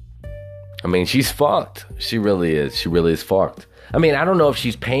least. I mean, she's fucked. She really is. She really is fucked. I mean, I don't know if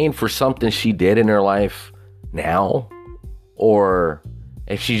she's paying for something she did in her life now, or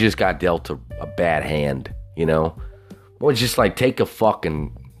if she just got dealt a bad hand, you know? Or just like take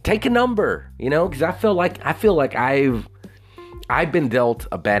a number, you know? Because I feel like I've been dealt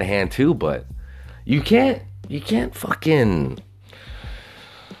a bad hand too, but you can't fucking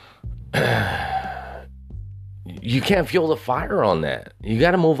you can't fuel the fire on that. You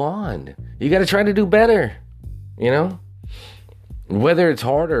got to move on. You got to try to do better, you know? Whether it's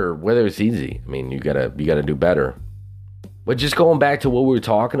hard or whether it's easy. I mean, you got to do better. But just going back to what we were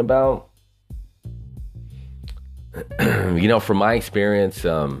talking about, you know, from my experience,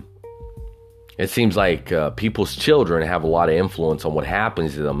 it seems like people's children have a lot of influence on what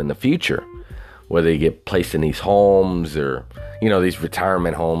happens to them in the future. Whether they get placed in these homes or, you know, these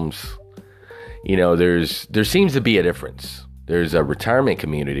retirement homes. You know, there seems to be a difference. There's a retirement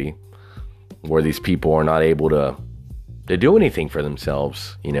community where these people are not able to do anything for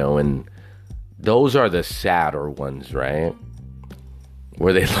themselves, you know, and those are the sadder ones, right?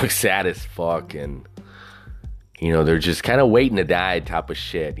 Where they look sad as fuck and, you know, they're just kind of waiting to die type of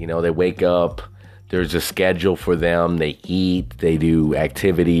shit. You know, they wake up, there's a schedule for them, they eat, they do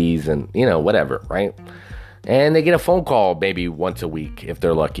activities and, you know, whatever, right? And they get a phone call maybe once a week, if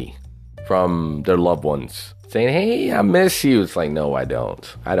they're lucky, from their loved ones saying, hey, I miss you. It's like, no, I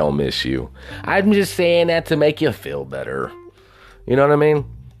don't. I don't miss you. I'm just saying that to make you feel better. You know what I mean?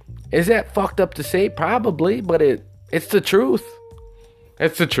 Is that fucked up to say? Probably, but it's the truth.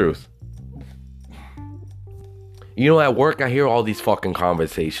 It's the truth. You know, at work, I hear all these fucking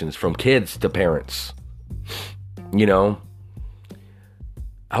conversations from kids to parents. You know,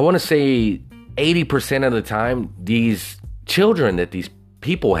 I want to say 80% of the time, these children that these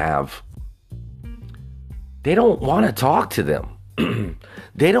people have, they don't want to talk to them.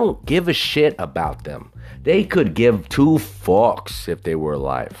 They don't give a shit about them. They could give two fucks if they were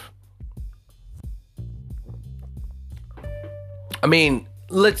alive. I mean,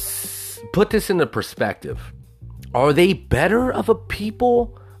 let's put this into perspective. Are they better of a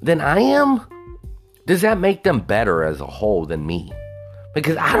people than I am? Does that make them better as a whole than me?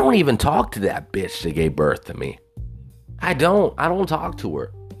 Because I don't even talk to that bitch that gave birth to me. I don't talk to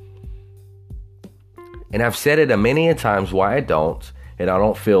her. And I've said it a many a times why I don't. And I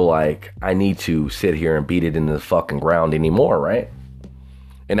don't feel like I need to sit here and beat it into the fucking ground anymore, right?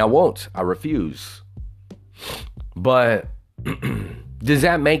 And I won't. I refuse. But does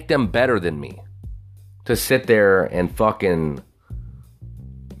that make them better than me? To sit there and fucking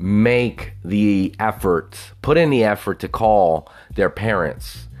make the effort, put in the effort to call their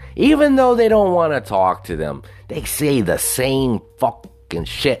parents. Even though they don't want to talk to them. They say the same fucking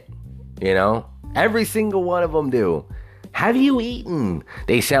shit, you know? Every single one of them do. Have you eaten?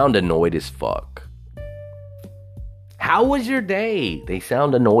 They sound annoyed as fuck. How was your day? They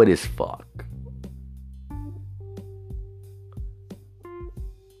sound annoyed as fuck.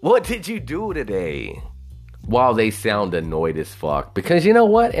 What did you do today? While they sound annoyed as fuck. Because you know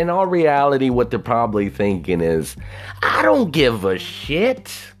what? In all reality, what they're probably thinking is, I don't give a shit.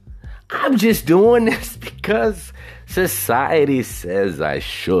 I'm just doing this because society says I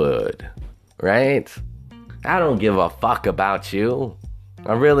should. Right? I don't give a fuck about you.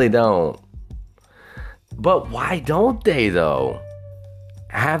 I really don't. But why don't they, though?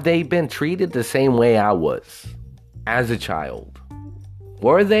 Have they been treated the same way I was as a child?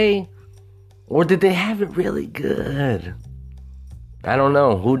 Were they? Or did they have it really good? I don't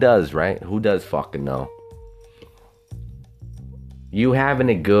know. Who does, right? Who does fucking know? You having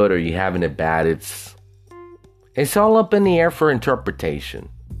it good or you having it bad, it's all up in the air for interpretation.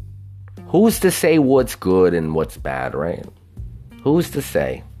 Who's to say what's good and what's bad, right? Who's to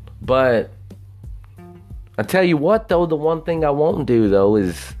say? But I tell you what, though, the one thing I won't do, though,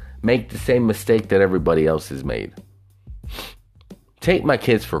 is make the same mistake that everybody else has made. Take my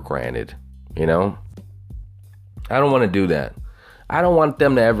kids for granted, you know? I don't want to do that. I don't want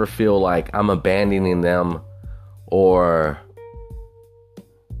them to ever feel like I'm abandoning them or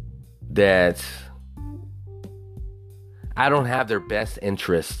that I don't have their best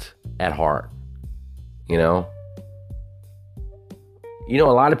interest at heart, you know? You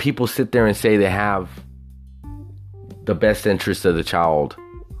know, a lot of people sit there and say they have the best interest of the child,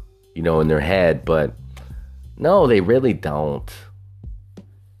 you know, in their head, but no, they really don't.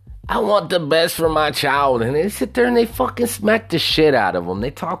 I want the best for my child. And they sit there and they fucking smack the shit out of them.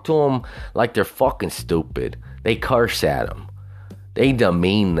 They talk to them like they're fucking stupid. They curse at them. They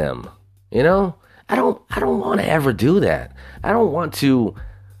demean them. You know? I don't want to ever do that. I don't want to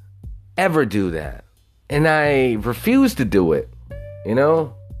ever do that. And I refuse to do it. You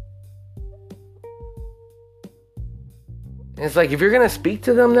know? And it's like, if you're going to speak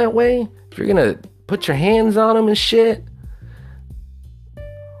to them that way, if you're going to put your hands on them and shit,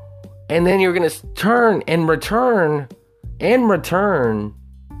 and then you're going to turn and return,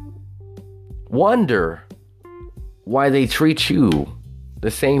 wonder why they treat you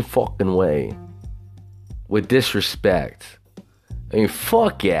the same fucking way, with disrespect. I mean,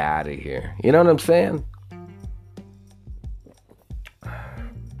 fuck you out of here. You know what I'm saying?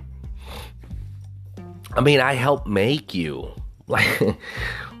 I mean, I helped make you. Like,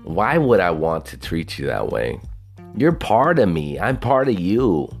 why would I want to treat you that way? You're part of me. I'm part of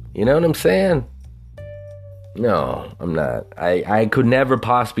you. You know what I'm saying? No, I'm not. I could never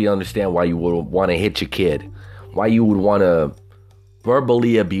possibly understand why you would want to hit your kid. Why you would want to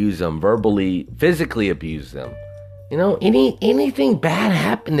verbally abuse them, physically abuse them. You know, anything bad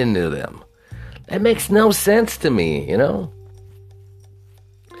happening to them. That makes no sense to me, you know?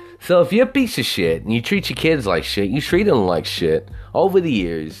 So if you're a piece of shit and you treat your kids like shit, you treat them like shit over the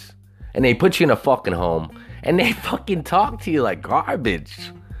years, and they put you in a fucking home, and they fucking talk to you like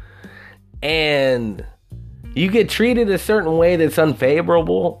garbage, and you get treated a certain way that's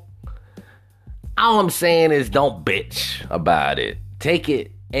unfavorable, all I'm saying is don't bitch about it. Take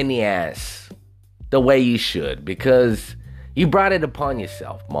it in the ass the way you should, because you brought it upon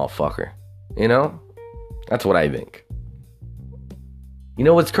yourself, motherfucker. You know? That's what I think. You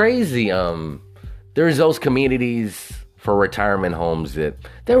know what's crazy? There's those communities for retirement homes that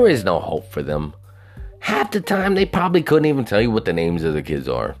there is no hope for them. Half the time, they probably couldn't even tell you what the names of the kids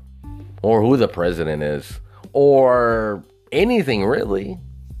are, or who the president is, or anything really.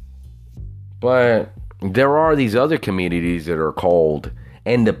 But there are these other communities that are called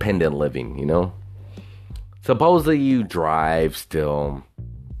independent living, you know? Supposedly you drive still.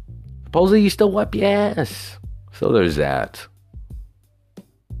 Supposedly you still wipe your ass. So there's that.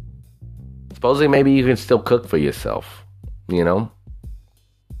 Supposedly maybe you can still cook for yourself, you know?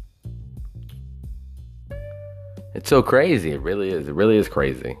 It's so crazy. It really is. It really is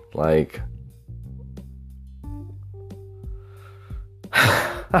crazy. Like,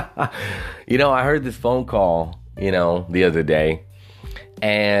 you know, I heard this phone call, you know, the other day,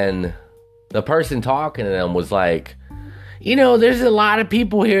 and the person talking to them was like, you know, there's a lot of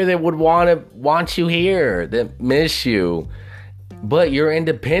people here that would want you here, that miss you, but you're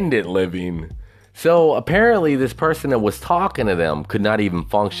independent living. So apparently this person that was talking to them could not even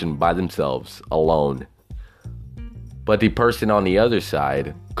function by themselves alone. But the person on the other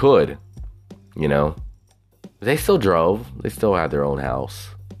side could, you know. They still drove. They still had their own house,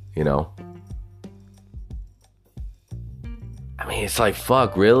 you know. I mean, it's like,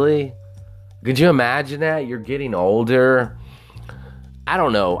 fuck, really? Could you imagine that? You're getting older. I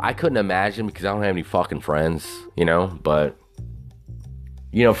don't know. I couldn't imagine because I don't have any fucking friends, you know. But,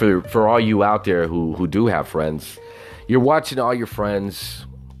 you know, for all you out there who do have friends, you're watching all your friends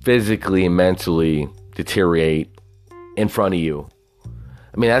physically and mentally deteriorate in front of you.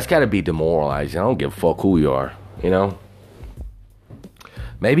 I mean, that's got to be demoralizing. I don't give a fuck who you are, you know?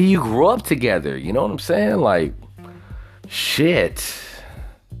 Maybe you grew up together, you know what I'm saying? Like, shit.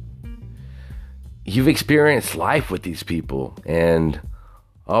 You've experienced life with these people, and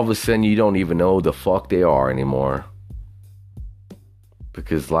all of a sudden you don't even know who the fuck they are anymore.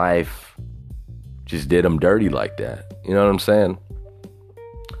 Because life just did them dirty like that. You know what I'm saying?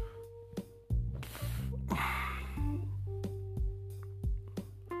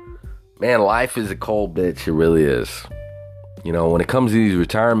 Man, life is a cold bitch. It really is. You know, when it comes to these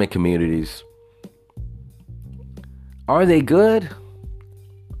retirement communities, are they good?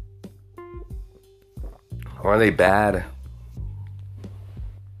 Or are they bad?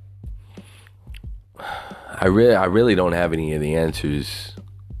 I really don't have any of the answers.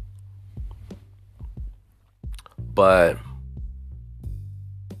 But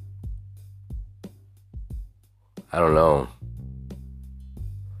I don't know.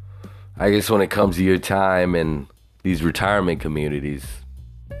 I guess when it comes to your time in these retirement communities,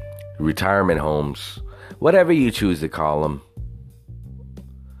 retirement homes, whatever you choose to call them,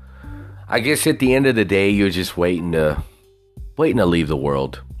 I guess at the end of the day, you're just waiting to leave the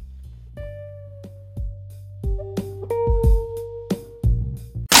world.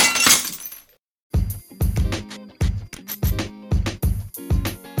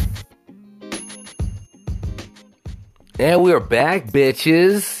 And we're back,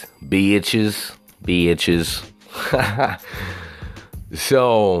 bitches. Bitches.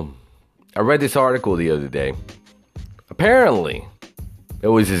 So, I read this article the other day. Apparently,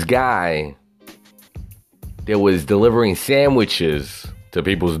 there was this guy that was delivering sandwiches to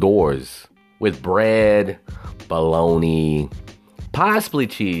people's doors with bread, bologna, possibly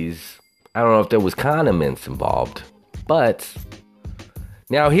cheese. I don't know if there was condiments involved. But,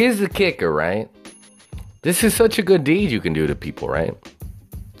 now here's the kicker, right? This is such a good deed you can do to people, right?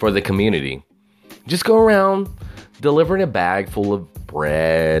 For the community. Just go around delivering a bag full of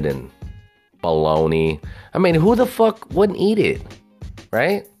bread and bologna. I mean, who the fuck wouldn't eat it?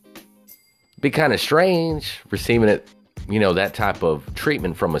 Right? Be kind of strange receiving it, that type of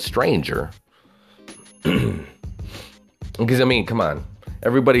treatment from a stranger. Because, I mean, come on.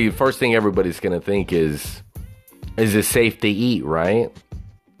 First thing everybody's going to think is it safe to eat, right?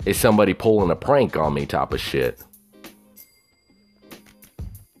 Is somebody pulling a prank on me type of shit?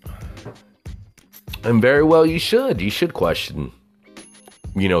 And very well you should. You should question,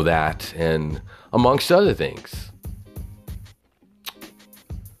 that and amongst other things.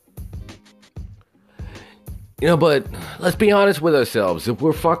 But let's be honest with ourselves. If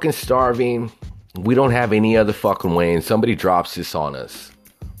we're fucking starving, we don't have any other fucking way, and somebody drops this on us,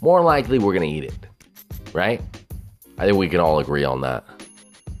 more likely we're going to eat it. Right? I think we can all agree on that.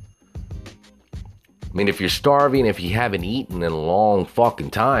 I mean, if you're starving, if you haven't eaten in a long fucking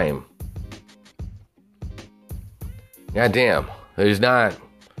time, goddamn, I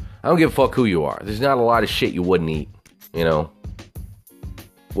don't give a fuck who you are. There's not a lot of shit you wouldn't eat,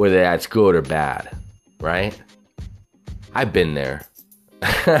 whether that's good or bad, right? I've been there.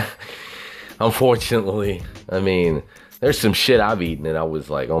 Unfortunately, I mean, there's some shit I've eaten and I was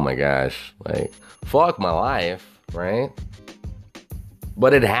like, oh my gosh, like, fuck my life, right?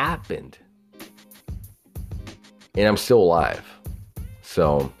 But it happened. And I'm still alive.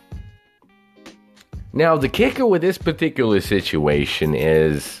 So, now the kicker with this particular situation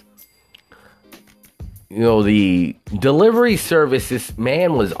is, the delivery service this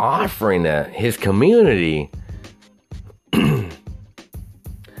man was offering to his community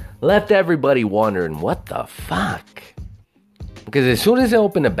left everybody wondering, what the fuck? Because as soon as they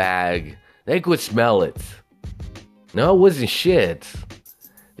opened the bag, they could smell it. No, it wasn't shit.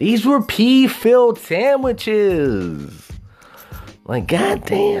 These were pee-filled sandwiches. Like,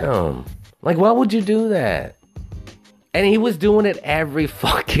 goddamn. Like, why would you do that? And he was doing it every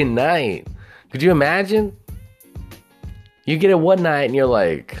fucking night. Could you imagine? You get it one night and you're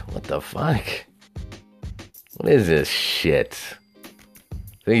like, what the fuck? What is this shit?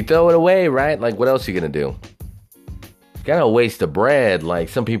 So you throw it away, right? Like, what else are you gonna do? Kind of a waste of bread. Like,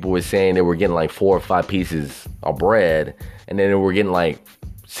 some people were saying they were getting like 4 or 5 pieces of bread, and then they were getting like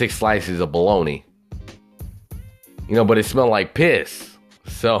 6 slices of bologna. But it smelled like piss.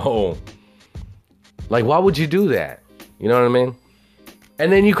 So, like, why would you do that? You know what I mean?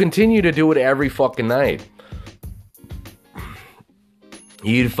 And then you continue to do it every fucking night.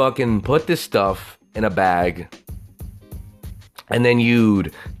 You'd fucking put this stuff in a bag, and then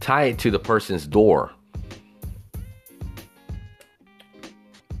you'd tie it to the person's door.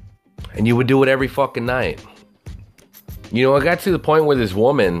 And you would do it every fucking night. It got to the point where this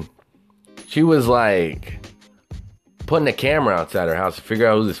woman, she was like putting a camera outside her house to figure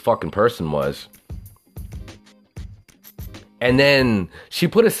out who this fucking person was. And then she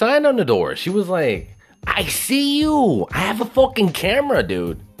put a sign on the door. She was like, I see you. I have a fucking camera,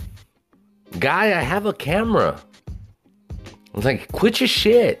 dude. Guy, I have a camera. I was like, quit your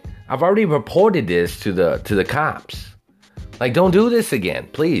shit. I've already reported this to the cops. Like, don't do this again,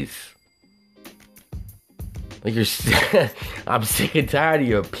 please. Like, I'm sick and tired of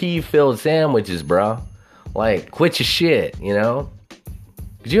your pee-filled sandwiches, bro. Like, quit your shit, Could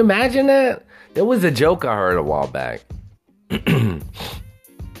you imagine that? There was a joke I heard a while back. It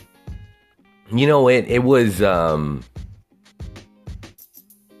was,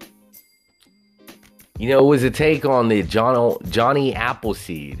 it was a take on the Johnny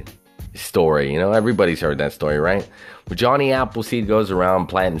Appleseed story. Everybody's heard that story, right? Where Johnny Appleseed goes around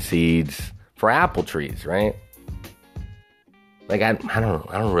planting seeds for apple trees, right? Like, I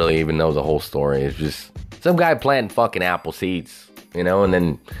don't really even know the whole story. It's just some guy planting fucking apple seeds, and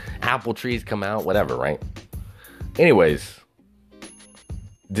then apple trees come out, whatever, right? Anyways,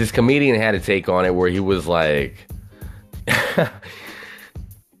 this comedian had a take on it where he was like,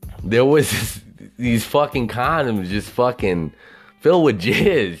 there was these fucking condoms just fucking filled with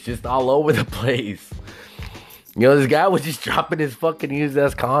jizz just all over the place. This guy was just dropping his fucking used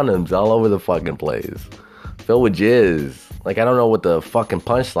ass condoms all over the fucking place, filled with jizz. Like, I don't know what the fucking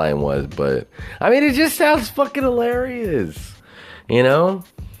punchline was, but I mean, it just sounds fucking hilarious,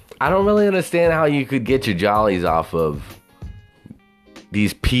 I don't really understand how you could get your jollies off of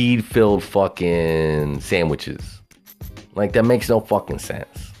these pee-filled fucking sandwiches. Like, that makes no fucking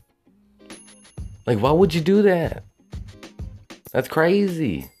sense. Like, why would you do that? That's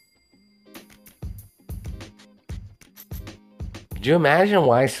crazy. Could you imagine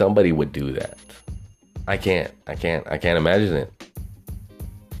why somebody would do that? I can't imagine it.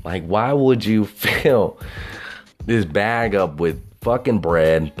 Like, why would you fill this bag up with fucking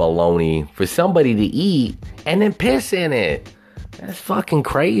bread, bologna, for somebody to eat and then piss in it? That's fucking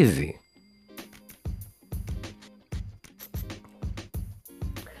crazy.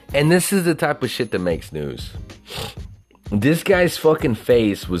 And this is the type of shit that makes news. This guy's fucking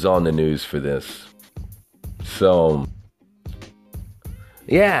face was on the news for this. So,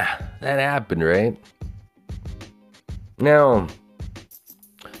 yeah, that happened, right? Now,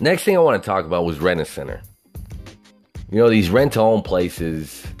 next thing I want to talk about was Rent-A-Center. You know, these rent-to-own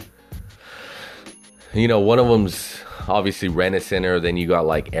places, you know, one of them's obviously Rent-A-Center, then you got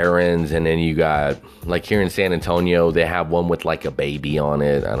like Aaron's, and then you got, like here in San Antonio, they have one with like a baby on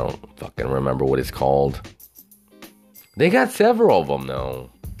it. I don't fucking remember what it's called. They got several of them though.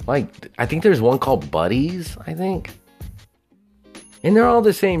 Like, I think there's one called Buddies, I think. And they're all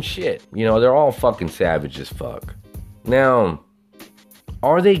the same shit. You know, they're all fucking savage as fuck. Now,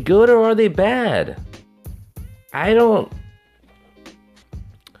 are they good or are they bad? I don't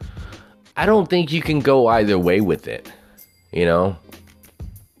think you can go either way with it, you know?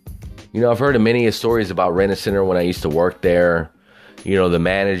 You know, I've heard of many stories about Rent-A-Center when I used to work there. You know, the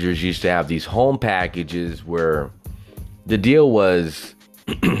managers used to have these home packages where the deal was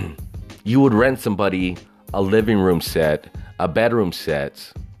you would rent somebody a living room set, a bedroom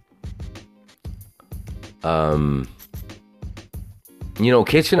set, you know,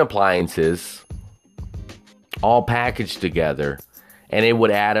 kitchen appliances, all packaged together, and it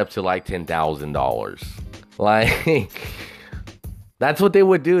would add up to like $10,000. Like, that's what they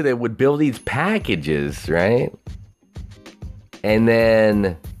would do. They would build these packages, right? And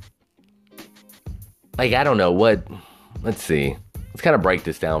then, like, I don't know what, let's see. Let's kind of break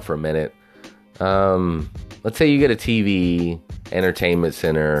this down for a minute. Let's say you get a TV, entertainment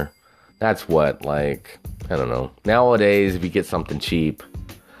center. That's what, like, I don't know. Nowadays, if you get something cheap,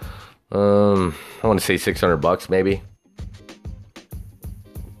 I want to say $600 maybe.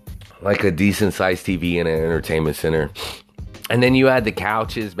 Like a decent sized TV in an entertainment center. And then you add the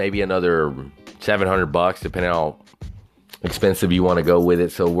couches, maybe another $700, depending on how expensive you want to go with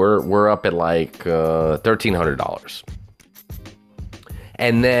it. So we're up at like $1,300.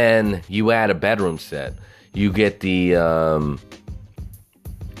 And then you add a bedroom set. You get the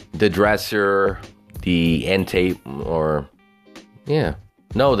dresser, the end tape, or the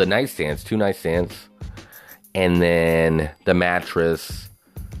nightstands, 2 nightstands, and then the mattress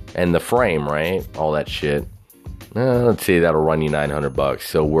and the frame, right? All that shit. Let's see, that'll run you $900.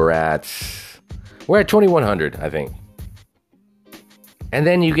 So we're at $2,100, I think. And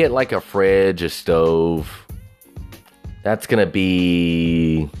then you get like a fridge, a stove. That's gonna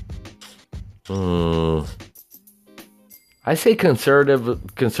be, I say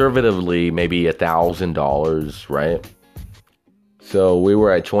conservatively, maybe $1,000, right? So we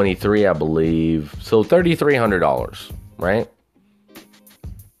were at 23, I believe. So $3,300, right?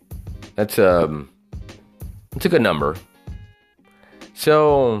 That's a good number.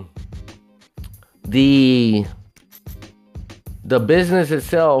 So the business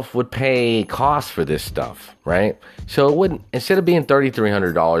itself would pay costs for this stuff, right? So it wouldn't, instead of being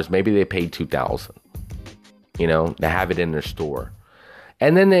 $3,300, maybe they paid $2,000, you know, to have it in their store.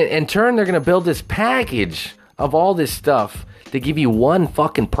 And then in turn, they're going to build this package of all this stuff to give you one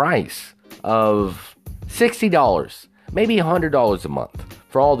fucking price of $60, maybe $100 a month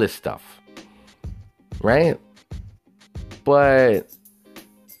for all this stuff, right? But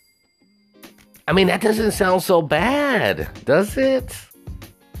I mean, that doesn't sound so bad, does it?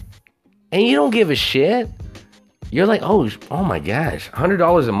 And you don't give a shit. You're like, oh my gosh,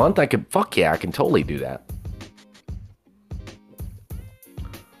 $100 a month? I can totally do that.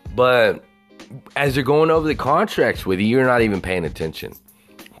 But as you're going over the contracts with you, you're not even paying attention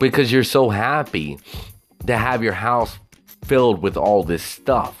because you're so happy to have your house filled with all this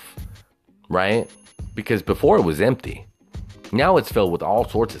stuff, right? Because before it was empty. Now it's filled with all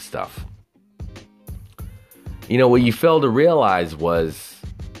sorts of stuff. You know, what you failed to realize was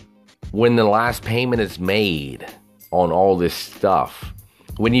when the last payment is made on all this stuff,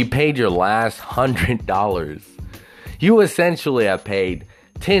 when you paid your last $100, you essentially have paid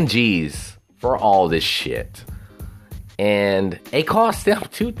 10 G's for all this shit. And it cost them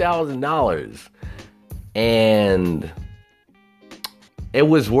 $2,000. And it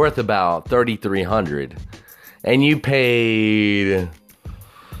was worth about $3,300, and you paid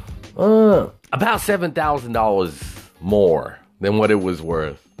about $7,000 more than what it was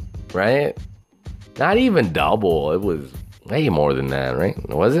worth, right? Not even double. It was way more than that, right?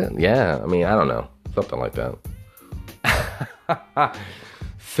 Was it? Yeah. I mean, I don't know. Something like that.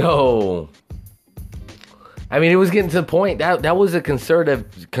 So, I mean, it was getting to the point that was a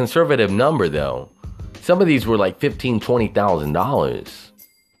conservative number, though. Some of these were like $15,000, $20,000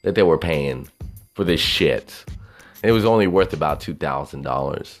 that they were paying for this shit. And it was only worth about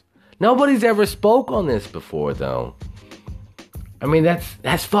 $2,000. Nobody's ever spoke on this before, though. I mean,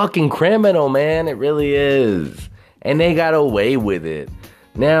 that's fucking criminal, man. It really is. And they got away with it.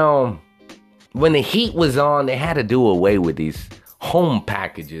 Now, when the heat was on, they had to do away with these home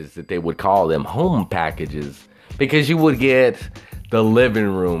packages that they would call them home packages, because you would get the living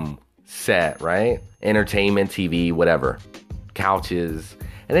room set, right? Entertainment, TV, whatever, couches,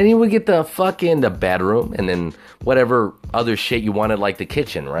 and then you would get the bedroom, and then whatever other shit you wanted, like the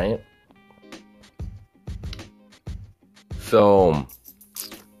kitchen, right? So,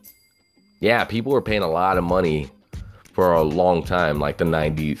 yeah, people were paying a lot of money for a long time, like the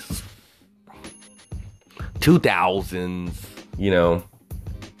 90s, 2000s, you know.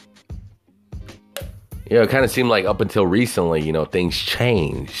 It kind of seemed like up until recently, things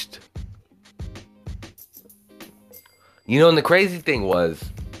changed. And the crazy thing was,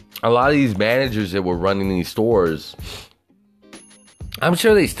 a lot of these managers that were running these stores, I'm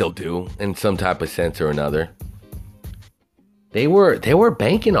sure they still do in some type of sense or another. They were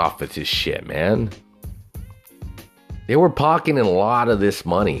banking off of this shit, man. They were pocketing a lot of this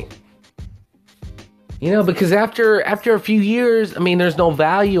money. Because after a few years, I mean, there's no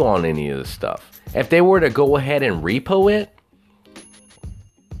value on any of this stuff. If they were to go ahead and repo it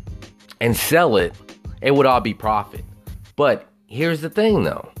and sell it, it would all be profit. But here's the thing,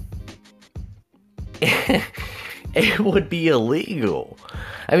 though. It would be illegal.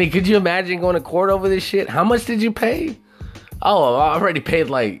 I mean, could you imagine going to court over this shit? How much did you pay? Oh, I already paid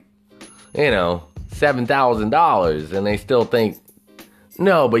 $7,000, and they still think,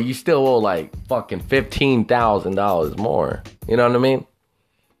 no, but you still owe like fucking $15,000 more. You know what I mean?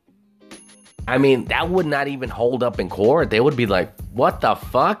 I mean, that would not even hold up in court. They would be like, what the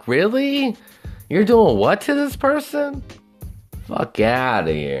fuck? Really? You're doing what to this person? Fuck out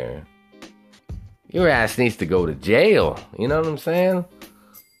of here. Your ass needs to go to jail. You know what I'm saying?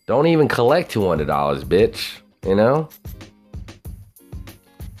 Don't even collect $200, bitch. You know?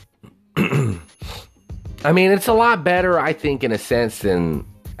 I mean, it's a lot better, I think, in a sense, than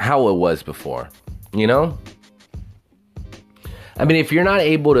how it was before. I mean, if you're not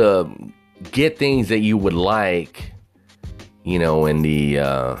able to get things that you would like, in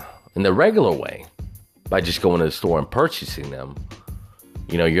the regular way, by just going to the store and purchasing them,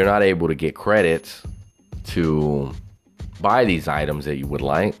 you're not able to get credits to buy these items that you would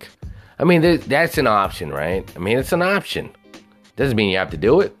like. I mean, that's an option, right? I mean, it's an option. Doesn't mean you have to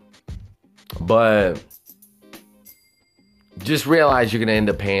do it. But just realize you're going to end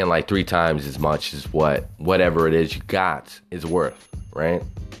up paying like 3 times as much as whatever it is you got is worth, right?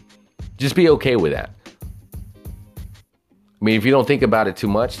 Just be okay with that. I mean, if you don't think about it too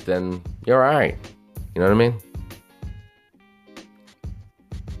much, then you're all right. You know what I mean?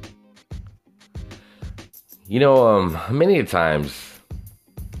 Many times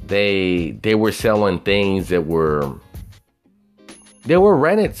they were selling things that were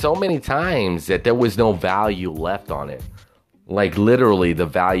rented so many times that there was no value left on it. Like, literally, the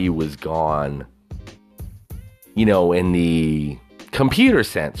value was gone, in the computer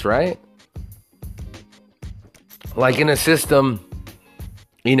sense, right? Like, in a system,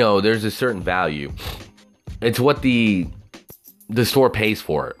 there's a certain value. It's what the store pays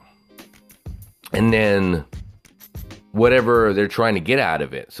for it. And then whatever they're trying to get out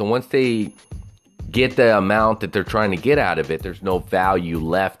of it. So once they get the amount that they're trying to get out of it, there's no value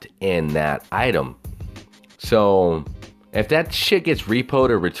left in that item. So if that shit gets repoed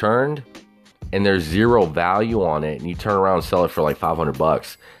or returned and there's zero value on it, and you turn around and sell it for like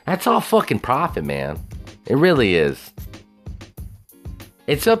 $500, that's all fucking profit, man. It really is.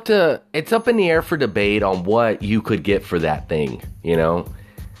 It's up in the air for debate on what you could get for that thing,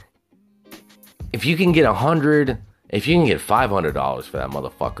 If you can get $500 for that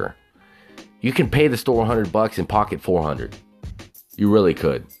motherfucker, you can pay the store $100 and pocket $400. You really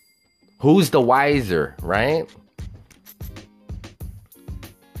could. Who's the wiser, right?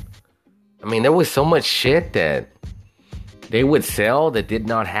 I mean, there was so much shit that they would sell that did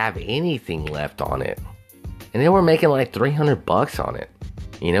not have anything left on it. And they were making like $300 on it.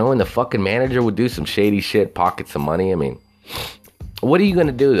 And the fucking manager would do some shady shit, pocket some money. I mean, What are you going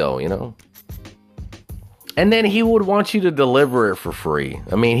to do, though, you know? And then he would want you to deliver it for free.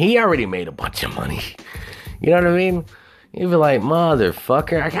 I mean, he already made a bunch of money. You know what I mean? You'd be like,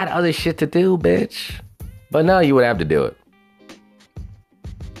 motherfucker, I got other shit to do, bitch. But no, you would have to do it.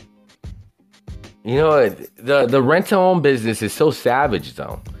 You know, the rent-to-own business is so savage,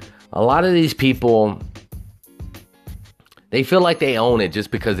 though. A lot of these people, they feel like they own it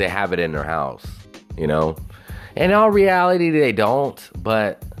just because they have it in their house, you know? In all reality, they don't,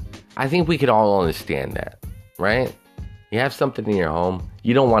 but I think we could all understand that, right? You have something in your home,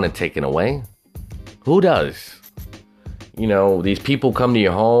 you don't want it taken away. Who does? You know, these people come to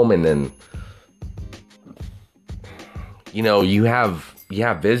your home and then, you know, you have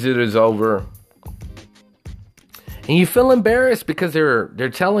visitors over. And you feel embarrassed because they're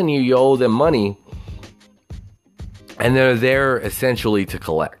telling you owe them money. And they're there essentially to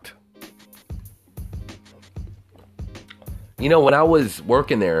collect. You know, when I was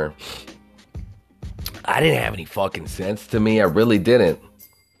working there, I didn't have any fucking sense to me. I really didn't.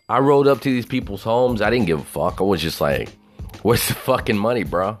 I rode up to these people's homes. I didn't give a fuck. I was just like, where's the fucking money,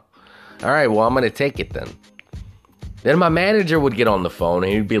 bro? All right, well, I'm going to take it then. Then my manager would get on the phone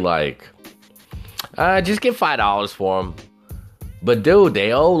and he'd be like, just get $5 for them. But dude,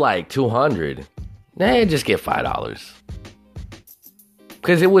 they owe like $200. Nah, just get $5.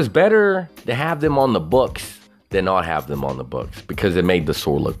 Because it was better to have them on the books than not have them on the books. Because it made the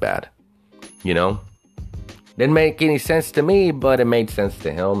store look bad. You know? Didn't make any sense to me, but it made sense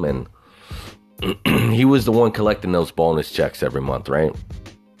to him. And he was the one collecting those bonus checks every month, right?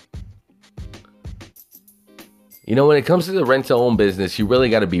 You know, when it comes to the rent-to-own business, you really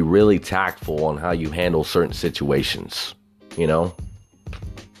got to be really tactful on how you handle certain situations, you know?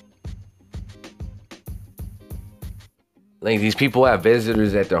 Like, these people have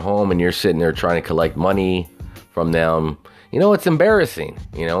visitors at their home and you're sitting there trying to collect money from them. You know, it's embarrassing,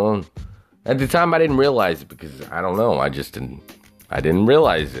 you know? At the time, I didn't realize it because, I don't know, I didn't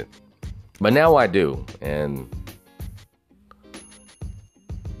realize it. But now I do, and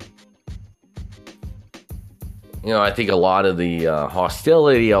you know, I think a lot of the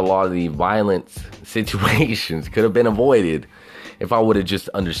hostility, a lot of the violent situations could have been avoided if I would have just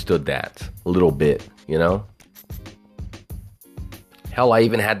understood that a little bit, you know? Hell, I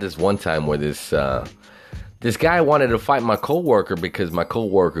even had this one time where this guy wanted to fight my coworker because my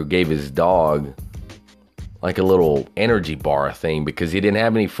coworker gave his dog like a little energy bar thing because he didn't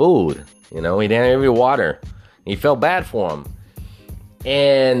have any food, you know? He didn't have any water. He felt bad for him.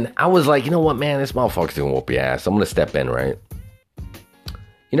 And I was like, you know what, man, this motherfucker's gonna whoop your ass. I'm gonna step in, right?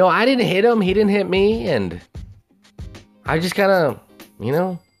 You know, I didn't hit him. He didn't hit me. And I just kind of, you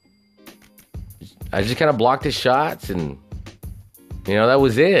know, blocked his shots. And, you know, that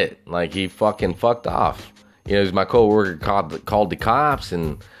was it. Like, he fucking fucked off. You know, my coworker called the cops.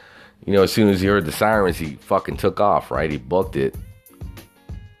 And, you know, as soon as he heard the sirens, he fucking took off, right? He booked it.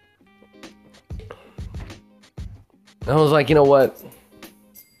 I was like, you know what?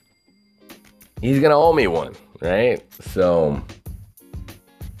 He's going to owe me one, right? So,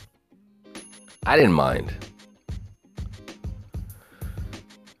 I didn't mind.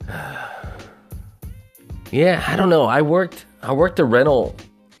 Yeah, I don't know. I worked the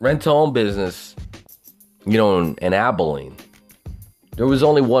rent-to-own business, you know, in Abilene. There was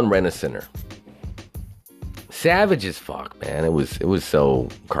only one rent-a-center. Savage as fuck, man. It was so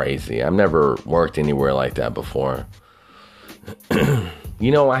crazy. I've never worked anywhere like that before.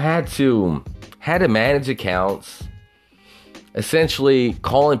 You know, I had to manage accounts, essentially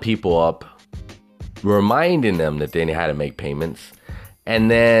calling people up, reminding them that they had to make payments,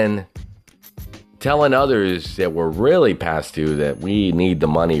 and then telling others that were really past due that we need the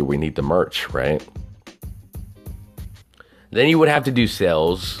money, we need the merch, right? Then you would have to do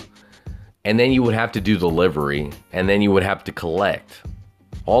sales, and then you would have to do delivery, and then you would have to collect,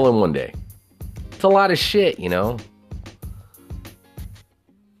 all in one day. It's a lot of shit, you know?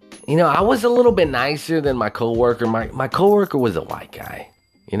 You know, I was a little bit nicer than my coworker. My coworker was a white guy,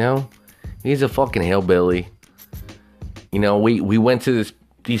 you know? He's a fucking hillbilly. You know, we went to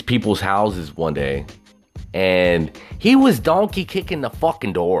these people's houses one day, and he was donkey kicking the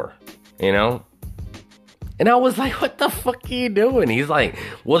fucking door, you know? And I was like, what the fuck are you doing? He's like,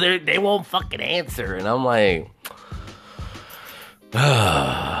 well, they won't fucking answer. And I'm like, all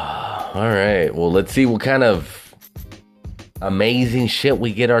right, well, let's see what kind of amazing shit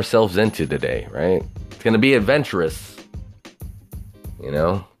we get ourselves into today, right? It's gonna be adventurous, you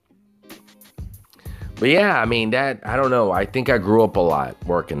know? But yeah, I mean, I don't know. I think I grew up a lot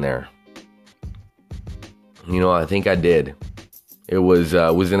working there. You know, I think I did. It was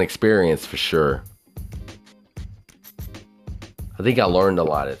an experience for sure. I think I learned a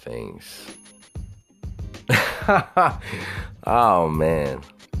lot of things. Oh, man.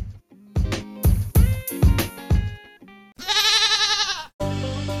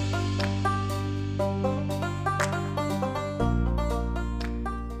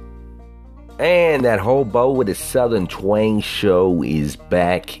 And that hobo with a Southern twang show is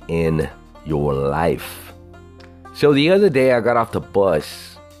back in your life. So the other day I got off the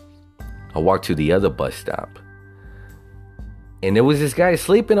bus. I walked to the other bus stop. And there was this guy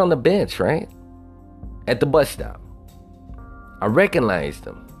sleeping on the bench, right? At the bus stop. I recognized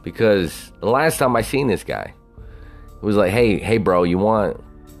him because the last time I seen this guy, it was like, hey bro, you want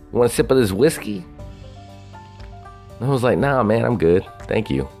a sip of this whiskey? And I was like, nah man, I'm good.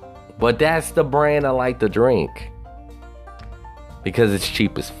 Thank you. But that's the brand I like to drink. Because it's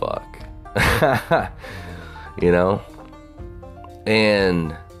cheap as fuck. You know?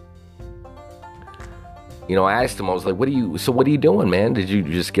 And, you know, I asked him, I was like, what are you doing, man? Did you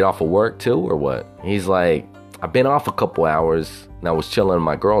just get off of work too, or what? He's like, I've been off a couple hours, and I was chilling in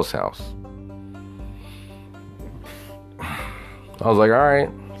my girl's house. I was like, all right,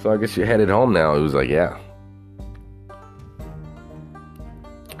 so I guess you're headed home now. He was like, yeah.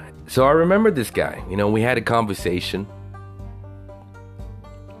 So I remembered this guy. You know, we had a conversation.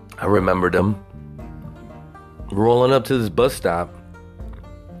 I remembered him rolling up to this bus stop.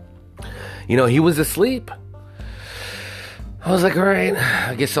 You know, he was asleep. I was like, all right,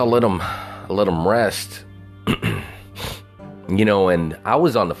 I guess I'll let him rest. You know, and I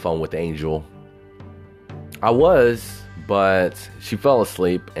was on the phone with Angel. I was, but she fell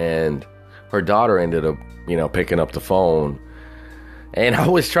asleep, and her daughter ended up, you know, picking up the phone. And I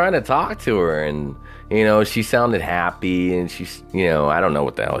was trying to talk to her, and, you know, she sounded happy, and she's, you know, I don't know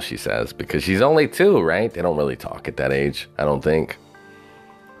what the hell she says, because she's only 2, right? They don't really talk at that age, I don't think.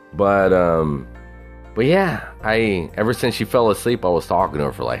 But yeah, ever since she fell asleep, I was talking to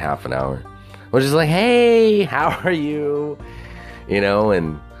her for like half an hour. I was just like, hey, how are you? You know,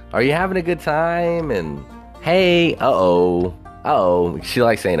 and are you having a good time? And hey, uh-oh. She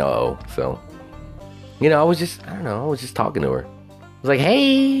likes saying uh-oh, so, you know, I was just talking to her. I was like,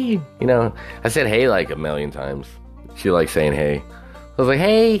 hey, you know, I said hey like a million times. She likes saying hey. I was like,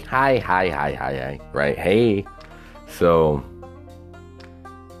 hey, hi, right? Hey. So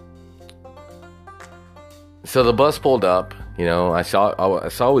the bus pulled up, you know, I saw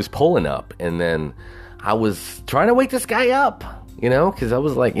it was pulling up, and then I was trying to wake this guy up, you know, because I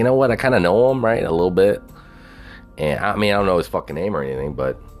was like, you know what, I kind of know him, right, a little bit. And I mean, I don't know his fucking name or anything,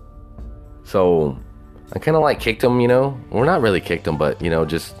 but so I kind of like kicked him, you know, or not really kicked him, but, you know,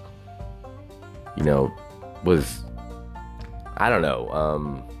 just, you know, was, I don't know,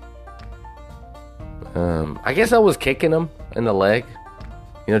 I guess I was kicking him in the leg,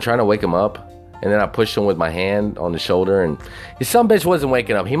 you know, trying to wake him up. And then I pushed him with my hand on the shoulder, and his son bitch wasn't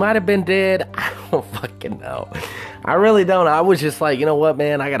waking up. He might have been dead. I don't fucking know. I really don't. I was just like, you know what,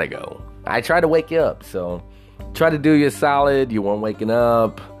 man? I gotta go. I tried to wake you up, so try to do you a solid. You weren't waking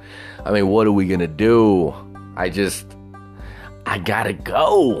up. I mean, what are we gonna do? I gotta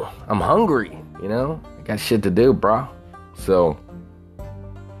go. I'm hungry, you know? I got shit to do, bro. So,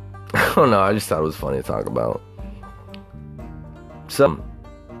 I don't know. I just thought it was funny to talk about.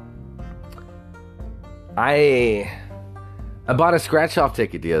 I bought a scratch-off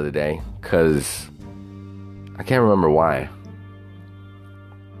ticket the other day because I can't remember why.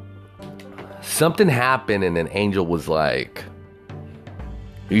 Something happened, and an angel was like,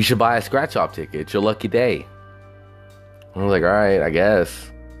 you should buy a scratch-off ticket. It's your lucky day. I was like, all right, I guess.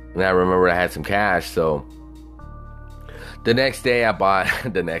 And I remember I had some cash, so the next day I bought,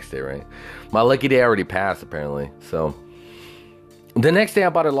 the next day, right? My lucky day already passed, apparently, so the next day I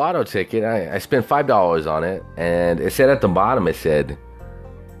bought a lotto ticket. I spent $5 on it, and it said at the bottom, it said,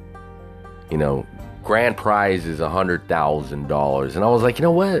 you know, grand prize is $100,000. And I was like, you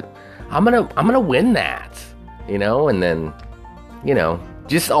know what? I'm gonna win that, you know? And then, you know,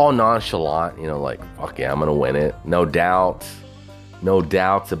 just all nonchalant, you know, like, fuck yeah, I'm gonna win it. No doubts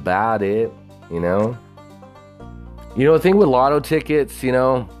about it, you know? You know, the thing with lotto tickets, you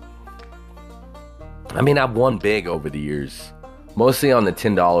know, I mean, I've won big over the years. Mostly on the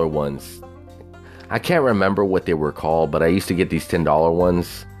 $10 ones. I can't remember what they were called, but I used to get these $10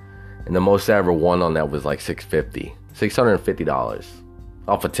 ones. And the most I ever won on that was like $650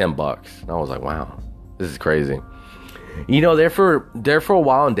 off of $10. And I was like, wow, this is crazy. You know, there for a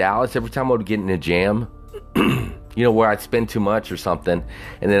while in Dallas, every time I would get in a jam, you know, where I'd spend too much or something,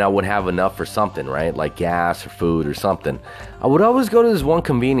 and then I would have enough for something, right? Like gas or food or something. I would always go to this one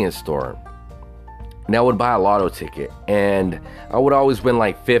convenience store. And I would buy a lotto ticket, and I would always win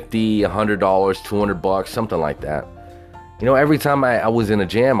like $50, $100, $200, something like that. You know, every time I was in a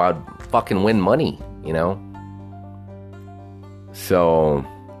jam, I'd fucking win money, you know? So,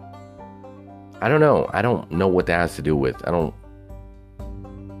 I don't know. I don't know what that has to do with. I don't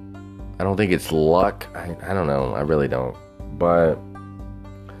think it's luck. I don't know. I really don't. But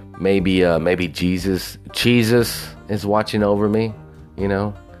maybe Jesus is watching over me, you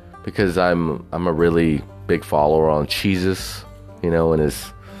know? Because I'm a really big follower on Jesus, you know, and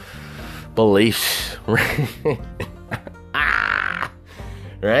his beliefs.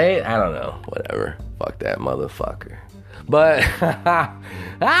 Right? I don't know. Whatever. Fuck that motherfucker. But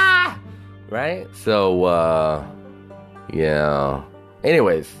right? So yeah.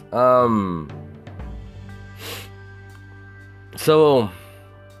 Anyways, so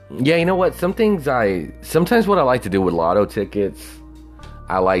yeah, you know what? Sometimes what I like to do with lotto tickets,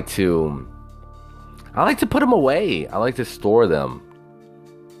 I like to put them away. I like to store them.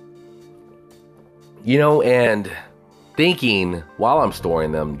 You know, and thinking while I'm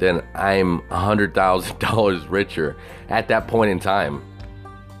storing them, then I'm $100,000 richer at that point in time,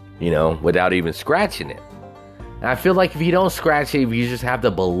 you know, without even scratching it. And I feel like if you don't scratch it, if you just have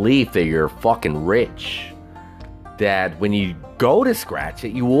the belief that you're fucking rich, that when you go to scratch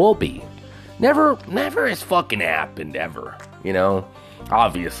it, you will be. Never has fucking happened ever, you know,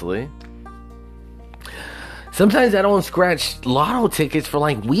 obviously. Sometimes I don't scratch lotto tickets for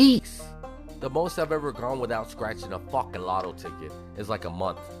like weeks. The most I've ever gone without scratching a fucking lotto ticket is like a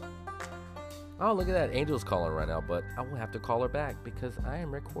month. Oh, look at that. Angel's calling right now, but I will have to call her back because I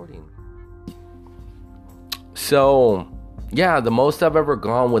am recording. So, yeah, the most I've ever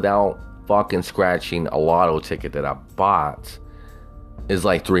gone without fucking scratching a lotto ticket that I bought is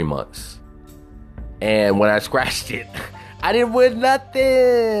like 3 months. And when I scratched it, I didn't win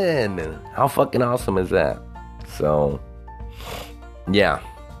nothing. How fucking awesome is that? So, yeah.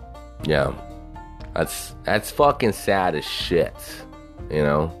 That's fucking sad as shit, you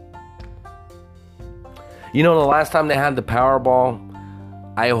know? You know, the last time they had the Powerball,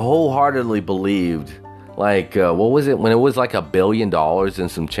 I wholeheartedly believed, like, what was it? When it was like $1 billion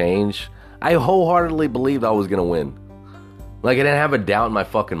and some change, I wholeheartedly believed I was gonna win. Like, I didn't have a doubt in my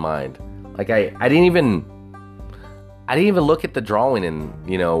fucking mind. Like, I didn't even look at the drawing and,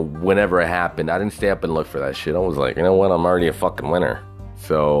 you know, whenever it happened, I didn't stay up and look for that shit. I was like, you know what? I'm already a fucking winner.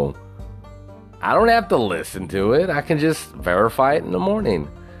 So I don't have to listen to it. I can just verify it in the morning.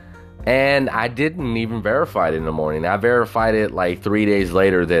 And I didn't even verify it in the morning. I verified it like 3 days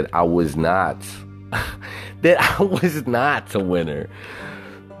later that I was not a winner.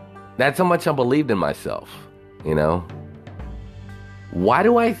 That's how much I believed in myself, you know? Why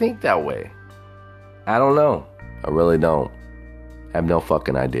do I think that way? I don't know. I really don't. I have no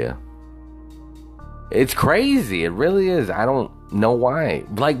fucking idea. It's crazy. It really is. I don't know why.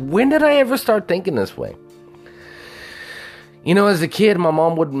 Like, when did I ever start thinking this way? You know, as a kid, my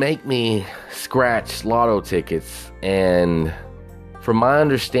mom would make me scratch lotto tickets. And from my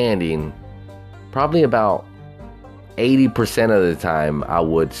understanding, probably about 80% of the time, I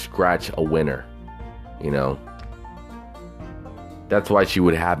would scratch a winner. You know? That's why she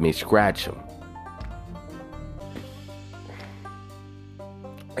would have me scratch them.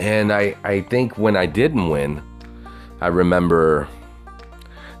 And I think when I didn't win, I remember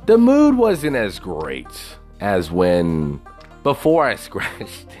the mood wasn't as great as when before I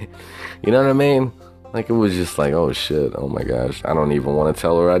scratched it. You know what I mean? Like, it was just like, oh shit, oh my gosh, I don't even want to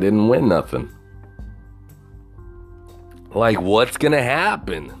tell her I didn't win nothing. Like, what's gonna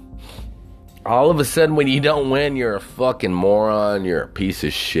happen? All of a sudden, when you don't win, you're a fucking moron, you're a piece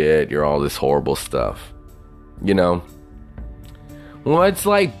of shit, you're all this horrible stuff. You know? Well, it's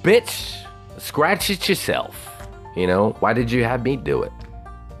like, bitch, scratch it yourself. You know? Why did you have me do it?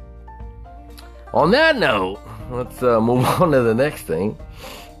 On that note, let's move on to the next thing.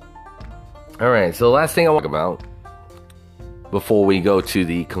 Alright, so the last thing I want to talk about before we go to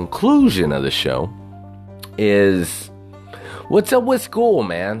the conclusion of the show is, what's up with school,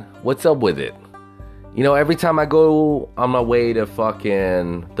 man? What's up with it? You know, every time I go on my way to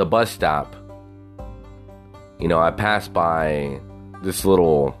fucking the bus stop, you know, I pass by this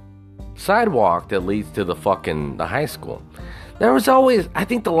little sidewalk that leads to the high school. There was always, I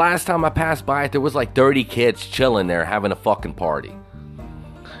think the last time I passed by it, there was like 30 kids chilling there having a fucking party.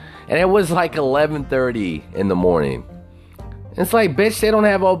 And it was like 11:30 in the morning. It's like, bitch, they don't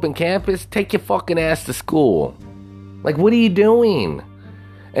have open campus. Take your fucking ass to school. Like, what are you doing?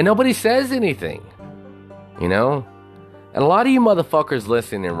 And nobody says anything. You know? And a lot of you motherfuckers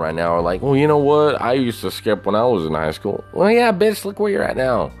listening right now are like, well, you know what? I used to skip when I was in high school. Well, yeah, bitch, look where you're at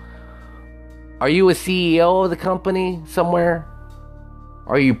now. Are you a CEO of the company somewhere?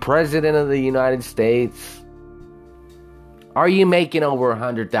 Are you president of the United States? Are you making over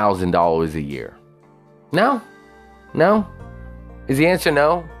 $100,000 a year? No? No? Is the answer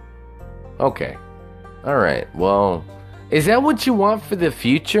no? Okay. All right. Well, is that what you want for the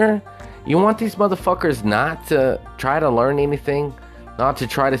future? You want these motherfuckers not to try to learn anything? Not to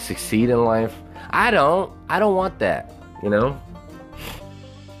try to succeed in life? I don't want that, you know?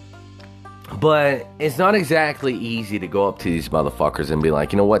 But it's not exactly easy to go up to these motherfuckers and be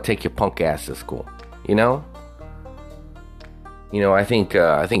like, you know what, take your punk ass to school, you know? You know, I think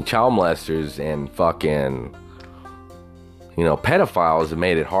child molesters and fucking, you know, pedophiles have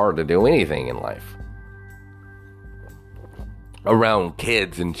made it hard to do anything in life around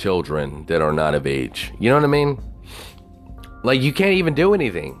kids and children that are not of age. You know what I mean? Like, you can't even do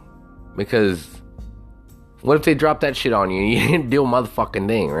anything because what if they drop that shit on you and you didn't do a motherfucking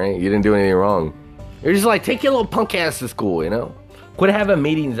thing, right? You didn't do anything wrong. You're just like, take your little punk ass to school, you know? Quit having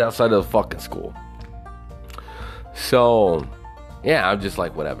meetings outside of the fucking school. So, yeah, I'm just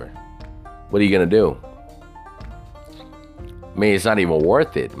like, whatever. What are you gonna do? I mean, it's not even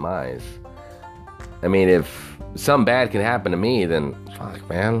worth it, in my eyes. I mean, if something bad can happen to me, then fuck,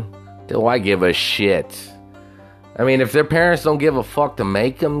 man. Do I give a shit? I mean, if their parents don't give a fuck to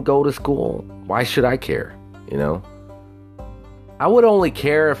make them go to school, why should I care? You know? I would only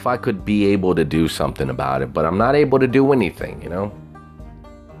care if I could be able to do something about it, but I'm not able to do anything, you know?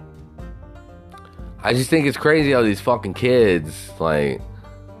 I just think it's crazy how these fucking kids, like,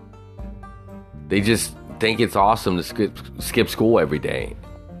 they just think it's awesome to skip school every day.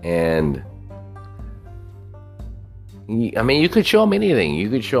 And I mean, you could show them anything. You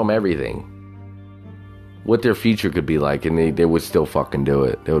could show them everything. What their future could be like, and they would still fucking do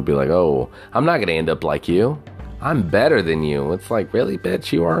it. They would be like, oh, I'm not going to end up like you. I'm better than you. It's like, really,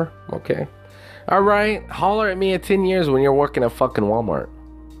 bitch, you are? Okay. All right, holler at me in 10 years when you're working at fucking Walmart.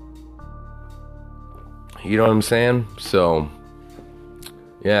 You know what I'm saying? So,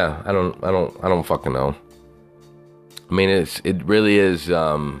 yeah, I don't fucking know. I mean, it really is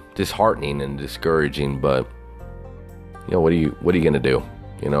disheartening and discouraging, but you know, what are you gonna do?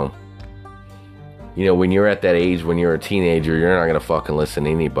 You know, when you're at that age, when you're a teenager, you're not gonna fucking listen to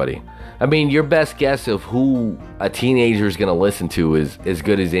anybody. I mean, your best guess of who a teenager is gonna listen to is as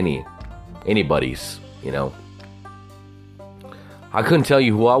good as anybody's. You know, I couldn't tell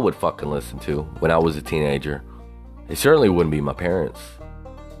you who I would fucking listen to when I was a teenager. It certainly wouldn't be my parents.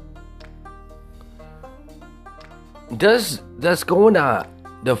 Does going to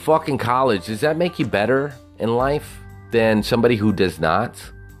the fucking college, does that make you better in life than somebody who does not?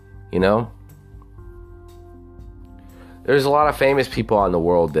 You know? There's a lot of famous people in the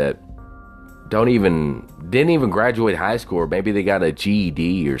world that didn't even graduate high school, or maybe they got a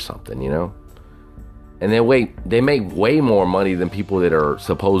GED or something, you know? And they make way more money than people that are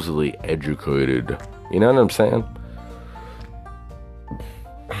supposedly educated. You know what I'm saying?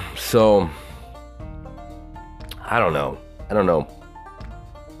 So, I don't know.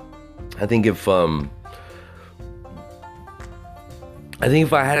 I think if I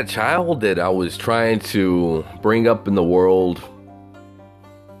had a child that I was trying to bring up in the world,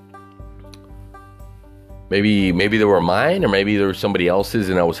 maybe they were mine, or maybe they were somebody else's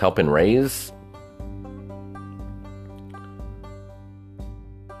and I was helping raise,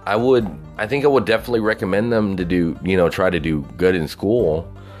 I think I would definitely recommend them to do, try to do good in school.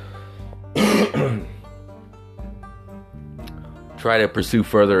 Try to pursue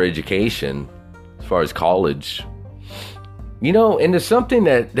further education as far as college, into something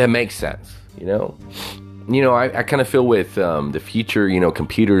that makes sense, I kind of feel with the future,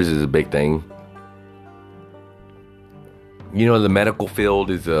 computers is a big thing. The medical field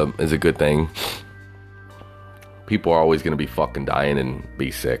is a good thing. People are always going to be fucking dying and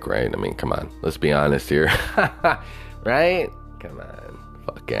be sick, right? I mean, come on, let's be honest here. Right? Come on,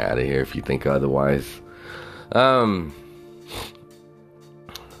 fuck out of here if you think otherwise.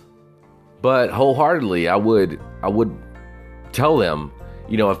 But wholeheartedly, I would tell them,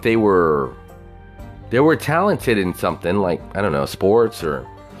 if they were talented in something like, I don't know, sports or,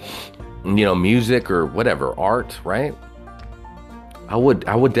 music or whatever, art, right? I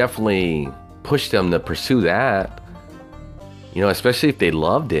would definitely push them to pursue that, especially if they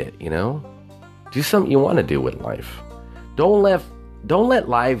loved it, do something you want to do with life. Don't let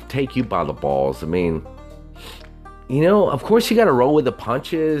life take you by the balls. I mean, of course you got to roll with the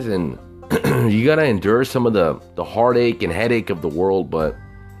punches and you got to endure some of the heartache and headache of the world, but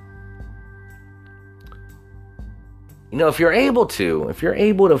if you're able to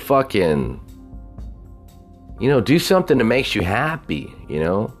fucking, do something that makes you happy,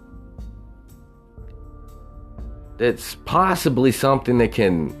 that's possibly something that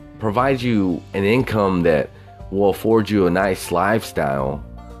can provide you an income that will afford you a nice lifestyle,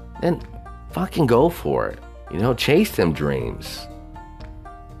 then fucking go for it. You know, chase them dreams.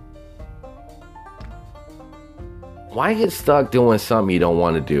 Why get stuck doing something you don't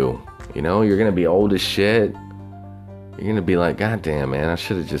want to do? You know, you're gonna be old as shit. You're gonna be like, God damn, man, I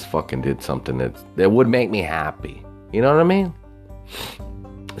should have just fucking did something that would make me happy. You know what I mean?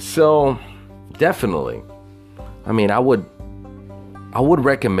 So, definitely. I mean, I would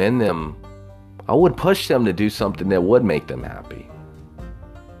recommend them. I would push them to do something that would make them happy.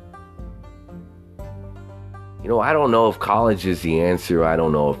 You know, I don't know if college is the answer. I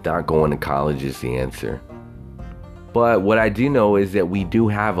don't know if not going to college is the answer. But what I do know is that we do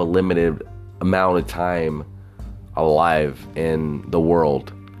have a limited amount of time alive in the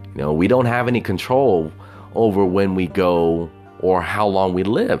world. You know, we don't have any control over when we go or how long we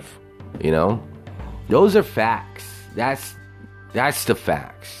live. You know, those are facts. That's the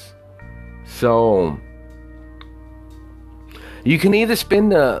facts. So you can either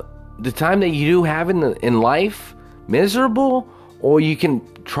spend the time that you do have in life miserable, or you can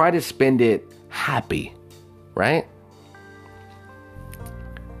try to spend it happy, right?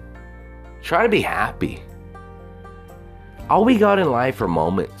 Try to be happy. All we got in life are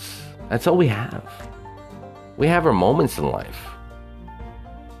moments. That's all we have. We have our moments in life.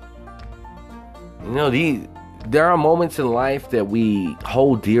 You know, there are moments in life that we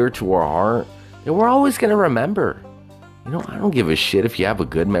hold dear to our heart that we're always going to remember. You know, I don't give a shit if you have a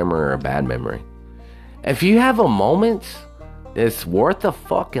good memory or a bad memory. If you have a moment that's worth a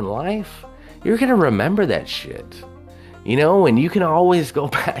fucking life, you're going to remember that shit. You know, and you can always go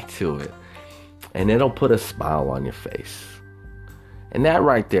back to it. And it'll put a smile on your face. And that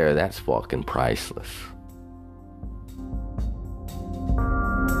right there, that's fucking priceless.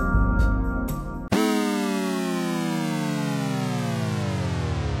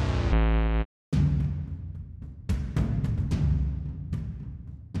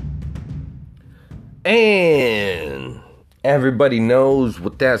 And everybody knows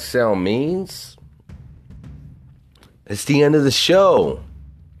what that sound means. It's the end of the show.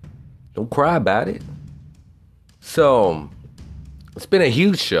 Don't cry about it. So, it's been a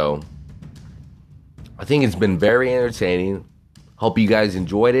huge show. I think it's been very entertaining. Hope you guys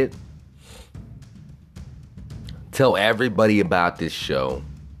enjoyed it. Tell everybody about this show.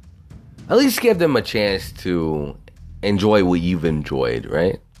 At least give them a chance to enjoy what you've enjoyed,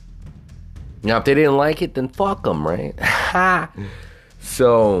 right? Now, if they didn't like it, then fuck them, right?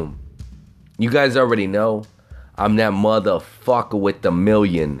 So, you guys already know I'm that motherfucker with the $1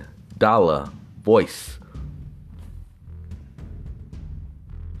 million voice.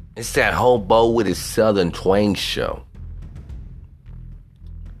 It's that hobo with his southern twang show.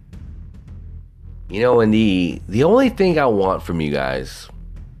 You know, and the only thing I want from you guys,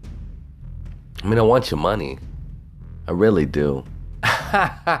 I mean, I want your money. I really do.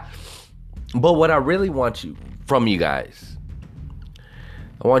 But what I really want from you guys,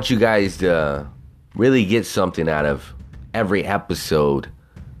 I want you guys to really get something out of every episode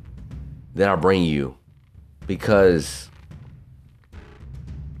that I bring you, because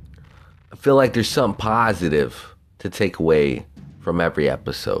I feel like there's something positive to take away from every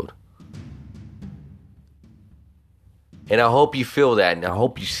episode. And I hope you feel that, and I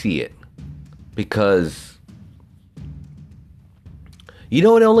hope you see it, because you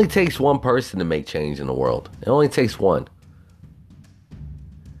know, it only takes one person to make change in the world. It only takes one.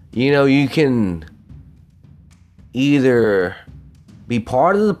 You know, you can either be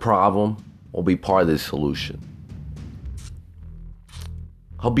part of the problem or be part of the solution.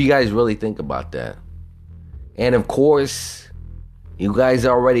 Hope you guys really think about that. And of course, you guys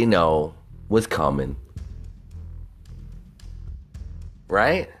already know what's coming.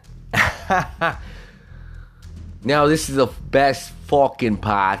 Right? Now, this is the best fucking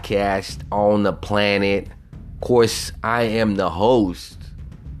podcast on the planet. Of course, I am the host,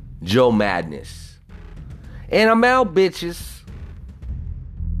 Joe Madness. And I'm out, bitches.